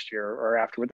Camino next year or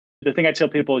afterward. The thing I tell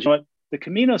people is, you know what, The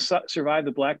Camino survived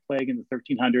the Black Plague in the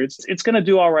 1300s. It's going to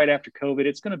do all right after COVID.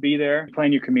 It's going to be there.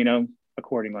 Plan your Camino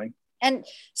accordingly. And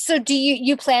so do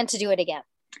you plan to do it again?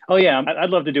 Oh yeah, I'd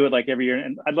love to do it like every year.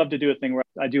 And I'd love to do a thing where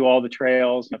I do all the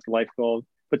trails, that's the life goal,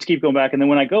 but to keep going back. And then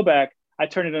when I go back, I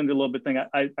turn it into a little bit thing.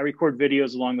 I record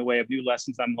videos along the way of new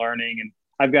lessons I'm learning. And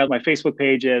I've got my Facebook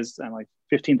pages. I'm like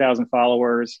 15,000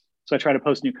 followers. So I try to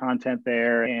post new content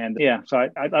there. And yeah, so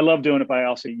I love doing it, but I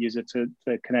also use it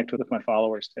to connect with my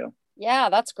followers too. Yeah,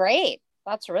 that's great.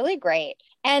 That's really great.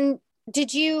 And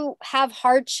did you have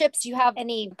hardships? Do you have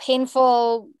any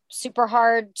painful, super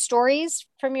hard stories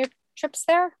from your trips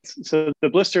there? So the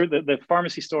blister, the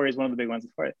pharmacy story is one of the big ones.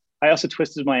 I also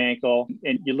twisted my ankle,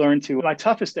 and you learn to, my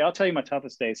toughest day, I'll tell you my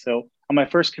toughest day. So on my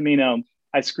first Camino,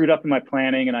 I screwed up in my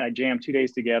planning and I jammed 2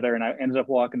 days together, and I ended up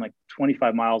walking like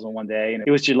 25 miles in one day. And it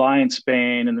was July in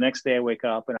Spain. And the next day I wake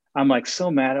up and I'm like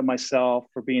so mad at myself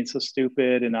for being so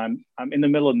stupid. And I'm in the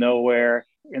middle of nowhere.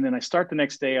 And then I start the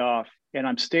next day off and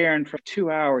I'm staring for 2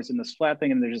 hours in this flat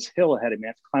thing. And there's this hill ahead of me.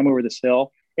 I have to climb over this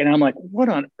hill. And I'm like, what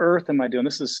on earth am I doing?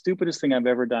 This is the stupidest thing I've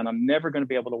ever done. I'm never going to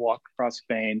be able to walk across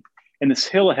Spain. And this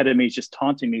hill ahead of me is just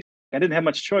taunting me. I didn't have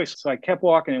much choice. So I kept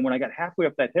walking. And when I got halfway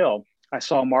up that hill, I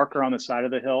saw a marker on the side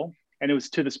of the hill, and it was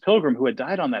to this pilgrim who had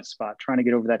died on that spot trying to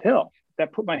get over that hill.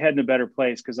 That put my head in a better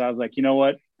place because I was like, you know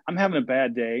what? I'm having a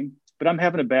bad day, but I'm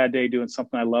having a bad day doing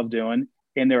something I love doing.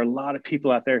 And there are a lot of people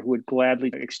out there who would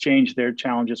gladly exchange their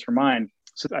challenges for mine.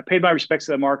 So I paid my respects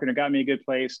to that marker, and it got me a good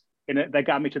place. And that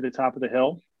got me to the top of the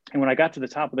hill. And when I got to the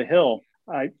top of the hill,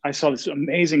 I saw this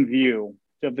amazing view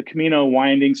of the Camino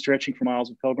winding, stretching for miles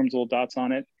with pilgrims, little dots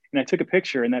on it. And I took a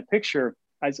picture, and that picture,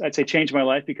 I'd say changed my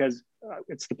life because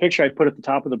it's the picture I put at the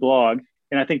top of the blog.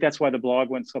 And I think that's why the blog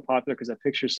went so popular, because that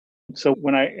picture's. So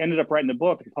when I ended up writing the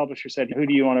book, the publisher said, who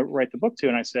do you want to write the book to?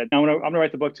 And I said, I'm going to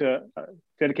write the book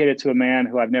dedicated to a man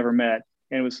who I've never met.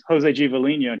 And it was Jose G.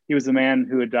 Valino. He was the man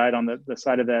who had died on the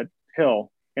side of that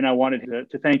hill. And I wanted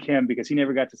to thank him because he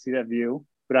never got to see that view,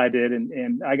 but I did.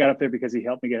 And I got up there because he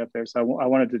helped me get up there. So I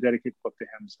wanted to dedicate the book to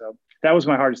him. So that was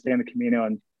my hardest day on the Camino.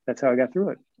 And that's how I got through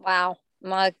it. Wow.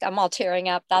 I'm all tearing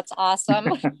up. That's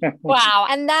awesome. Wow.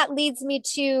 And that leads me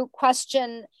to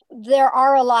question, there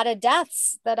are a lot of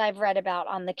deaths that I've read about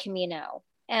on the Camino.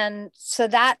 And so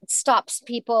that stops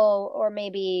people or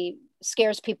maybe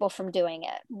scares people from doing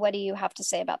it. What do you have to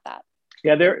say about that?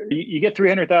 Yeah, you get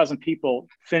 300,000 people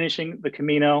finishing the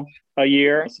Camino a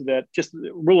year. So that just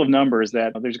the rule of numbers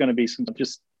that there's going to be some,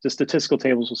 just the statistical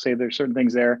tables will say there's certain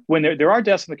things there. When there are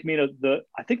deaths in the Camino,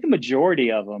 I think the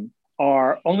majority of them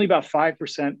are only about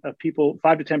 5% of people,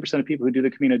 5 to 10% of people who do the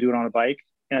Camino do it on a bike.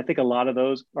 And I think a lot of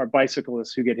those are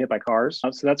bicyclists who get hit by cars.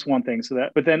 So that's one thing.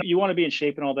 But then you want to be in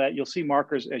shape and all that. You'll see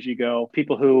markers as you go,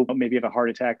 people who maybe have a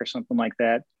heart attack or something like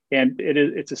that. And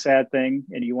it's a sad thing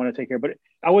and you want to take care, but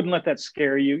I wouldn't let that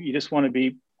scare you. You just want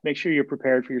to make sure you're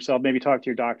prepared for yourself. Maybe talk to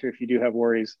your doctor if you do have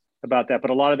worries about that.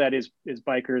 But a lot of that is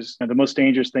bikers. And the most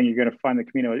dangerous thing you're going to find in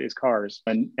the Camino is cars.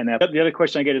 And the other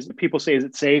question I get is people say, is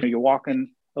it safe? You're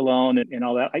walking alone and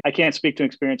all that. I can't speak to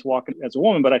experience walking as a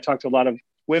woman, but I talked to a lot of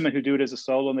women who do it as a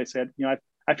solo, and they said,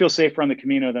 I feel safer on the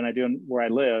Camino than I do where I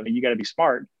live. And you got to be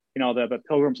smart, all that. But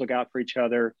pilgrims look out for each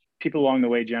other. People along the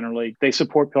way, generally, they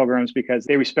support pilgrims because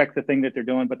they respect the thing that they're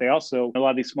doing. But they also, a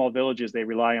lot of these small villages, they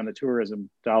rely on the tourism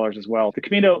dollars as well. The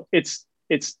Camino, it's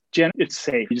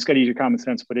safe. You just got to use your common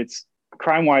sense, but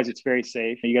crime-wise, it's very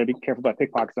safe. You got to be careful about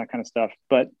pickpockets, that kind of stuff.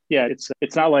 But yeah,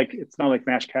 it's not like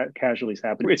mass casualties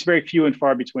happen. It's very few and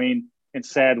far between, and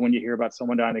sad when you hear about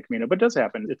someone dying in the Camino. But it does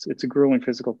happen. It's a grueling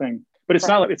physical thing. But it's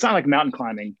not like mountain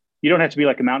climbing. You don't have to be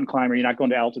like a mountain climber. You're not going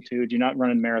to altitude. You're not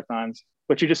running marathons.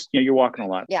 But you're walking a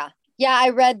lot. Yeah. I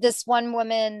read this one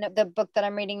woman, the book that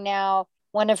I'm reading now.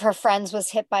 One of her friends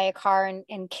was hit by a car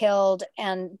and killed.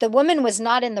 And the woman was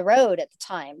not in the road at the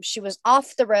time. She was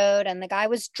off the road and the guy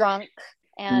was drunk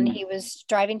and he was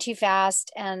driving too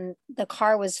fast and the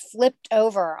car was flipped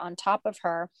over on top of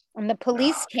her. And the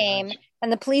police came gosh.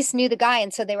 And the police knew the guy.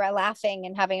 And so they were laughing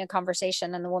and having a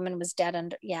conversation and the woman was dead.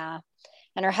 And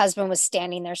her husband was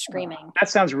standing there screaming. That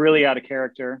sounds really out of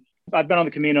character. I've been on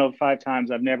the Camino 5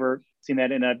 times. I've never seen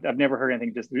that. And I've never heard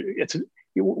anything.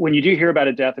 When you do hear about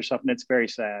a death or something, it's very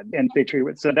sad. And they treat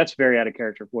it. So that's very out of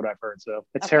character for what I've heard. So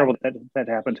it's terrible that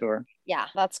happened to her. Yeah,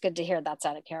 that's good to hear. That's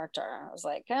out of character. I was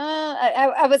like,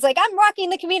 I was like, I'm walking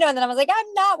the Camino. And then I was like,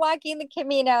 I'm not walking the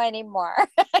Camino anymore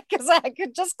because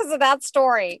of that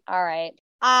story. All right.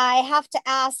 I have to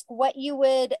ask what you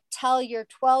would tell your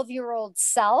 12-year-old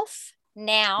self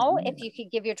now, if you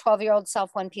could give your 12-year-old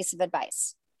self one piece of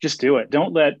advice. Just do it.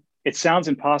 It sounds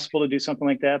impossible to do something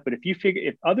like that, but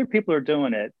if other people are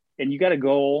doing it and you got a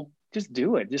goal, just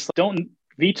do it. Just don't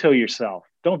veto yourself.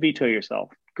 don't veto yourself.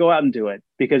 Go out and do it,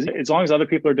 because as long as other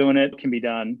people are doing it, it can be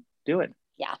done. Do it.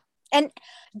 Yeah. And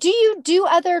do you do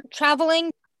other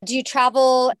traveling? Do you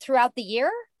travel throughout the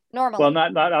year normally? Well,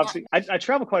 not obviously. I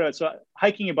travel quite a bit. So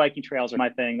hiking and biking trails are my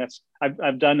thing.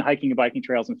 I've done hiking and biking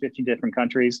trails in 15 different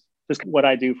countries. Just what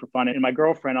I do for fun. And my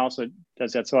girlfriend also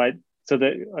does that. So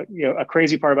a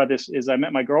crazy part about this is I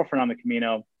met my girlfriend on the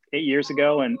Camino 8 years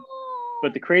ago,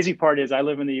 but the crazy part is I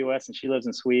live in the U.S. and she lives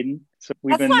in Sweden. So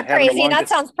we've been not crazy. That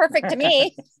sounds perfect to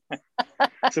me.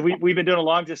 So we've been doing a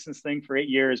long distance thing for 8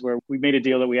 years, where we made a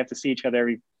deal that we have to see each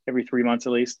other every 3 months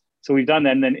at least. So we've done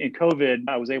that. And then in COVID,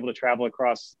 I was able to travel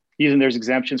across, using there's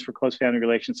exemptions for close family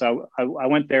relations. So I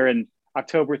went there in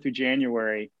October through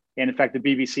January. And in fact, the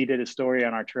BBC did a story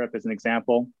on our trip as an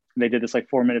example. And they did this like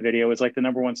 4-minute video. It was like the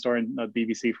number one story on the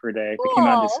BBC for a day. Cool. It came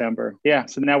out in December. Yeah.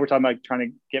 So now we're talking about trying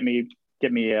to get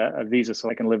me a visa so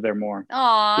I can live there more.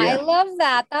 Oh, yeah. I love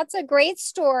that. That's a great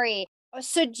story.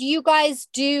 So do you guys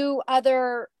do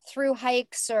other through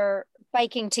hikes or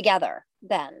biking together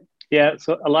then? Yeah.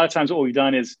 So a lot of times what we've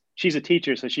done is, she's a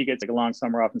teacher, so she gets like a long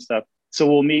summer off and stuff. So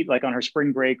we'll meet like on her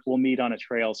spring break, we'll meet on a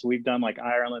trail. So we've done like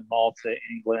Ireland, Malta,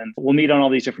 England. We'll meet on all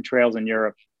these different trails in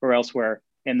Europe or elsewhere.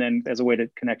 And then as a way to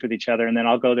connect with each other. And then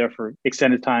I'll go there for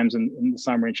extended times in the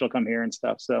summer, and she'll come here and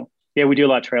stuff. So yeah, we do a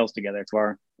lot of trails together. It's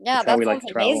that sounds like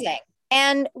amazing.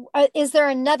 And is there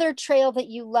another trail that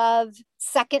you love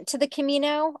second to the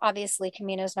Camino? Obviously,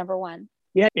 Camino's number one.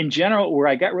 Yeah, in general, where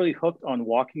I got really hooked on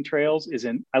walking trails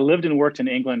I lived and worked in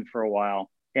England for a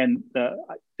while. And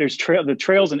the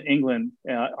trails in England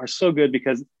are so good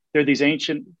because they're these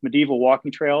ancient medieval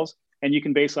walking trails. And you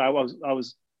can basically, I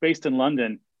was based in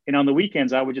London, and on the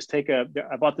weekends, I would just I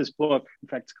bought this book, in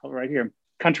fact, it's called right here,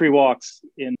 Country Walks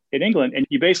in England. And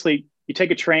you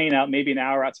take a train out maybe an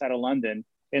hour outside of London,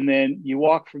 and then you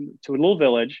walk to a little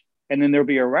village, and then there'll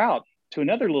be a route to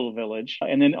another little village.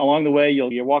 And then along the way,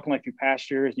 you're walking like through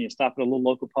pastures, and you stop at a little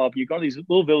local pub. You go to these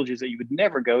little villages that you would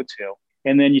never go to.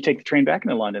 And then you take the train back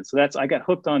into London. So I got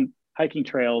hooked on hiking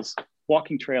trails,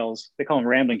 walking trails. They call them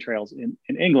rambling trails in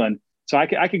England. So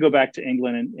I could go back to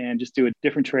England and just do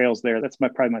different trails there. That's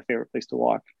probably my favorite place to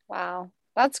walk. Wow.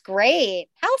 That's great.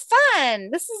 How fun.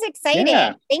 This is exciting.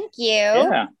 Yeah. Thank you.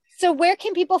 Yeah. So where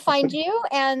can people find you,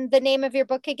 and the name of your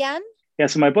book again? Yeah.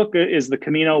 So my book is The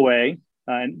Camino Way,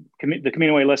 and The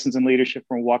Camino Way: Lessons in Leadership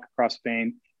from a Walk Across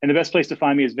Spain. And the best place to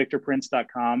find me is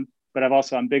victorprince.com. But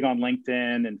I'm big on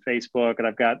LinkedIn and Facebook, and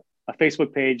I've got a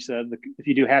Facebook page. If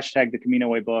you do hashtag The Camino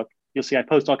Way book, you'll see I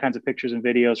post all kinds of pictures and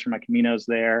videos from my Caminos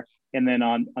there. And then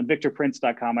on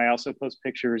victorprince.com, I also post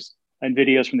pictures and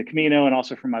videos from the Camino, and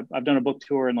also I've done a book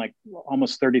tour in like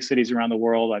almost 30 cities around the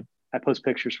world. I post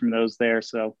pictures from those there.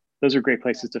 So those are great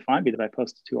places to find me that I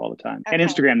post to all the time. Okay. And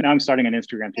Instagram. Now I'm starting on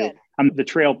Instagram too. Good. I'm the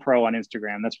Trail Pro on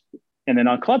Instagram. And then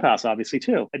on Clubhouse, obviously,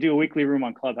 too. I do a weekly room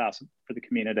on Clubhouse for the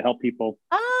Camino to help people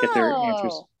get their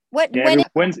answers.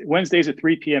 Wednesdays at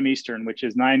 3 p.m. Eastern, which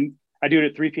is 9. I do it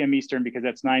at 3 p.m. Eastern because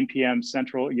that's 9 p.m.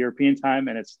 Central European time,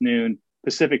 and it's noon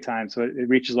Pacific time. So it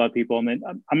reaches a lot of people. And then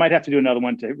I might have to do another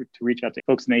one to reach out to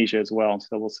folks in Asia as well.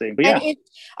 So we'll see. But yeah.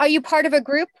 Are you part of a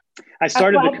group? I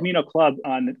started the Camino Club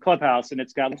on Clubhouse, and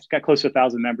it's got close to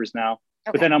 1,000 members now.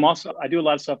 Okay. But then I do a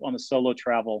lot of stuff on the solo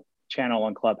travel channel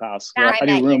on Clubhouse. I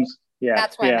do rooms. Yeah,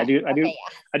 that's why I do.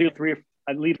 I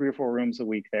lead 3 or 4 rooms a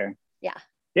week there.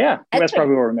 Yeah. That's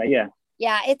probably where we're at. Yeah.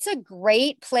 Yeah, it's a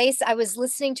great place. I was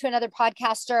listening to another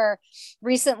podcaster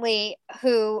recently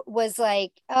who was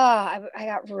like, I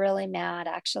got really mad,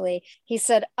 actually. He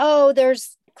said,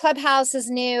 there's Clubhouse is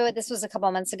new. This was a couple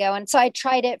of months ago. And so I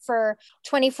tried it for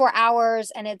 24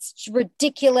 hours and it's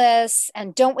ridiculous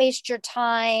and don't waste your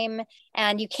time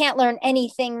and you can't learn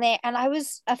anything there. And I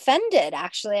was offended,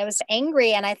 actually. I was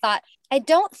angry. And I thought, I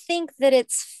don't think that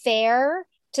it's fair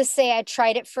to say I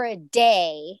tried it for a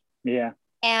day. Yeah.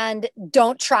 And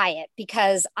don't try it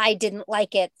because I didn't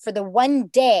like it for the one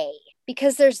day,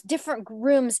 because there's different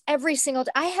rooms every single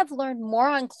day. I have learned more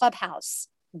on Clubhouse,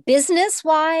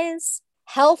 business-wise,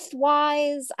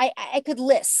 health-wise. I could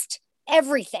list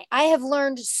everything. I have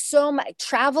learned so much,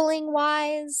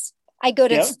 traveling-wise. I go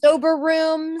to sober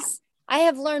rooms. I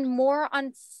have learned more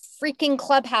on freaking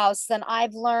Clubhouse than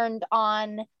I've learned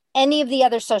on any of the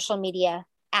other social media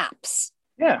apps.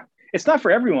 Yeah. It's not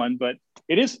for everyone, but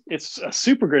it's a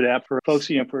super good app for folks,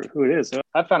 for who it is. So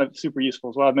I found it super useful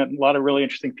as well. I've met a lot of really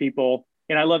interesting people,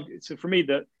 and I love it. So for me,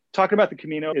 the talking about the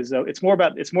Camino is it's more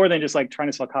than just like trying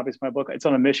to sell copies of my book. It's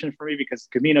on a mission for me because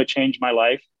Camino changed my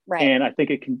life. Right. And I think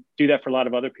it can do that for a lot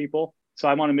of other people. So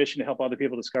I'm on a mission to help other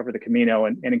people discover the Camino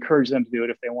and encourage them to do it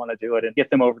if they want to do it and get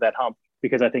them over that hump,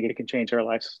 because I think it can change their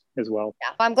lives as well.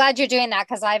 Yeah. I'm glad you're doing that,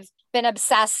 because I've been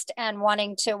obsessed and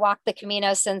wanting to walk the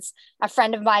Camino since a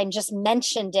friend of mine just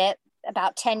mentioned it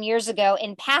about 10 years ago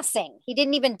in passing. He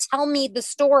didn't even tell me the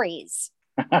stories.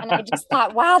 And I just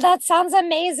thought, wow, that sounds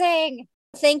amazing.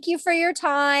 Thank you for your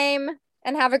time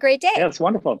and have a great day. Yeah, it's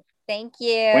wonderful. Thank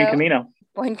you. Buen Camino.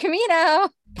 Buen Camino.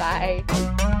 Bye.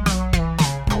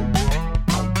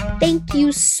 Thank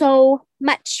you so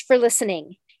much for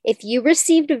listening. If you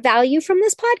received value from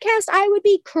this podcast, I would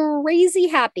be crazy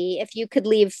happy if you could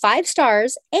leave 5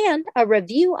 stars and a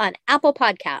review on Apple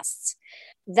Podcasts.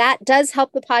 That does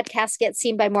help the podcast get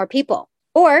seen by more people.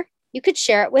 Or you could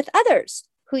share it with others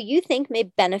who you think may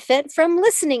benefit from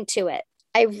listening to it.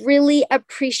 I really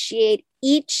appreciate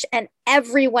each and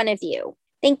every one of you.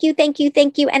 Thank you, thank you,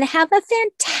 thank you, and have a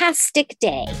fantastic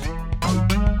day.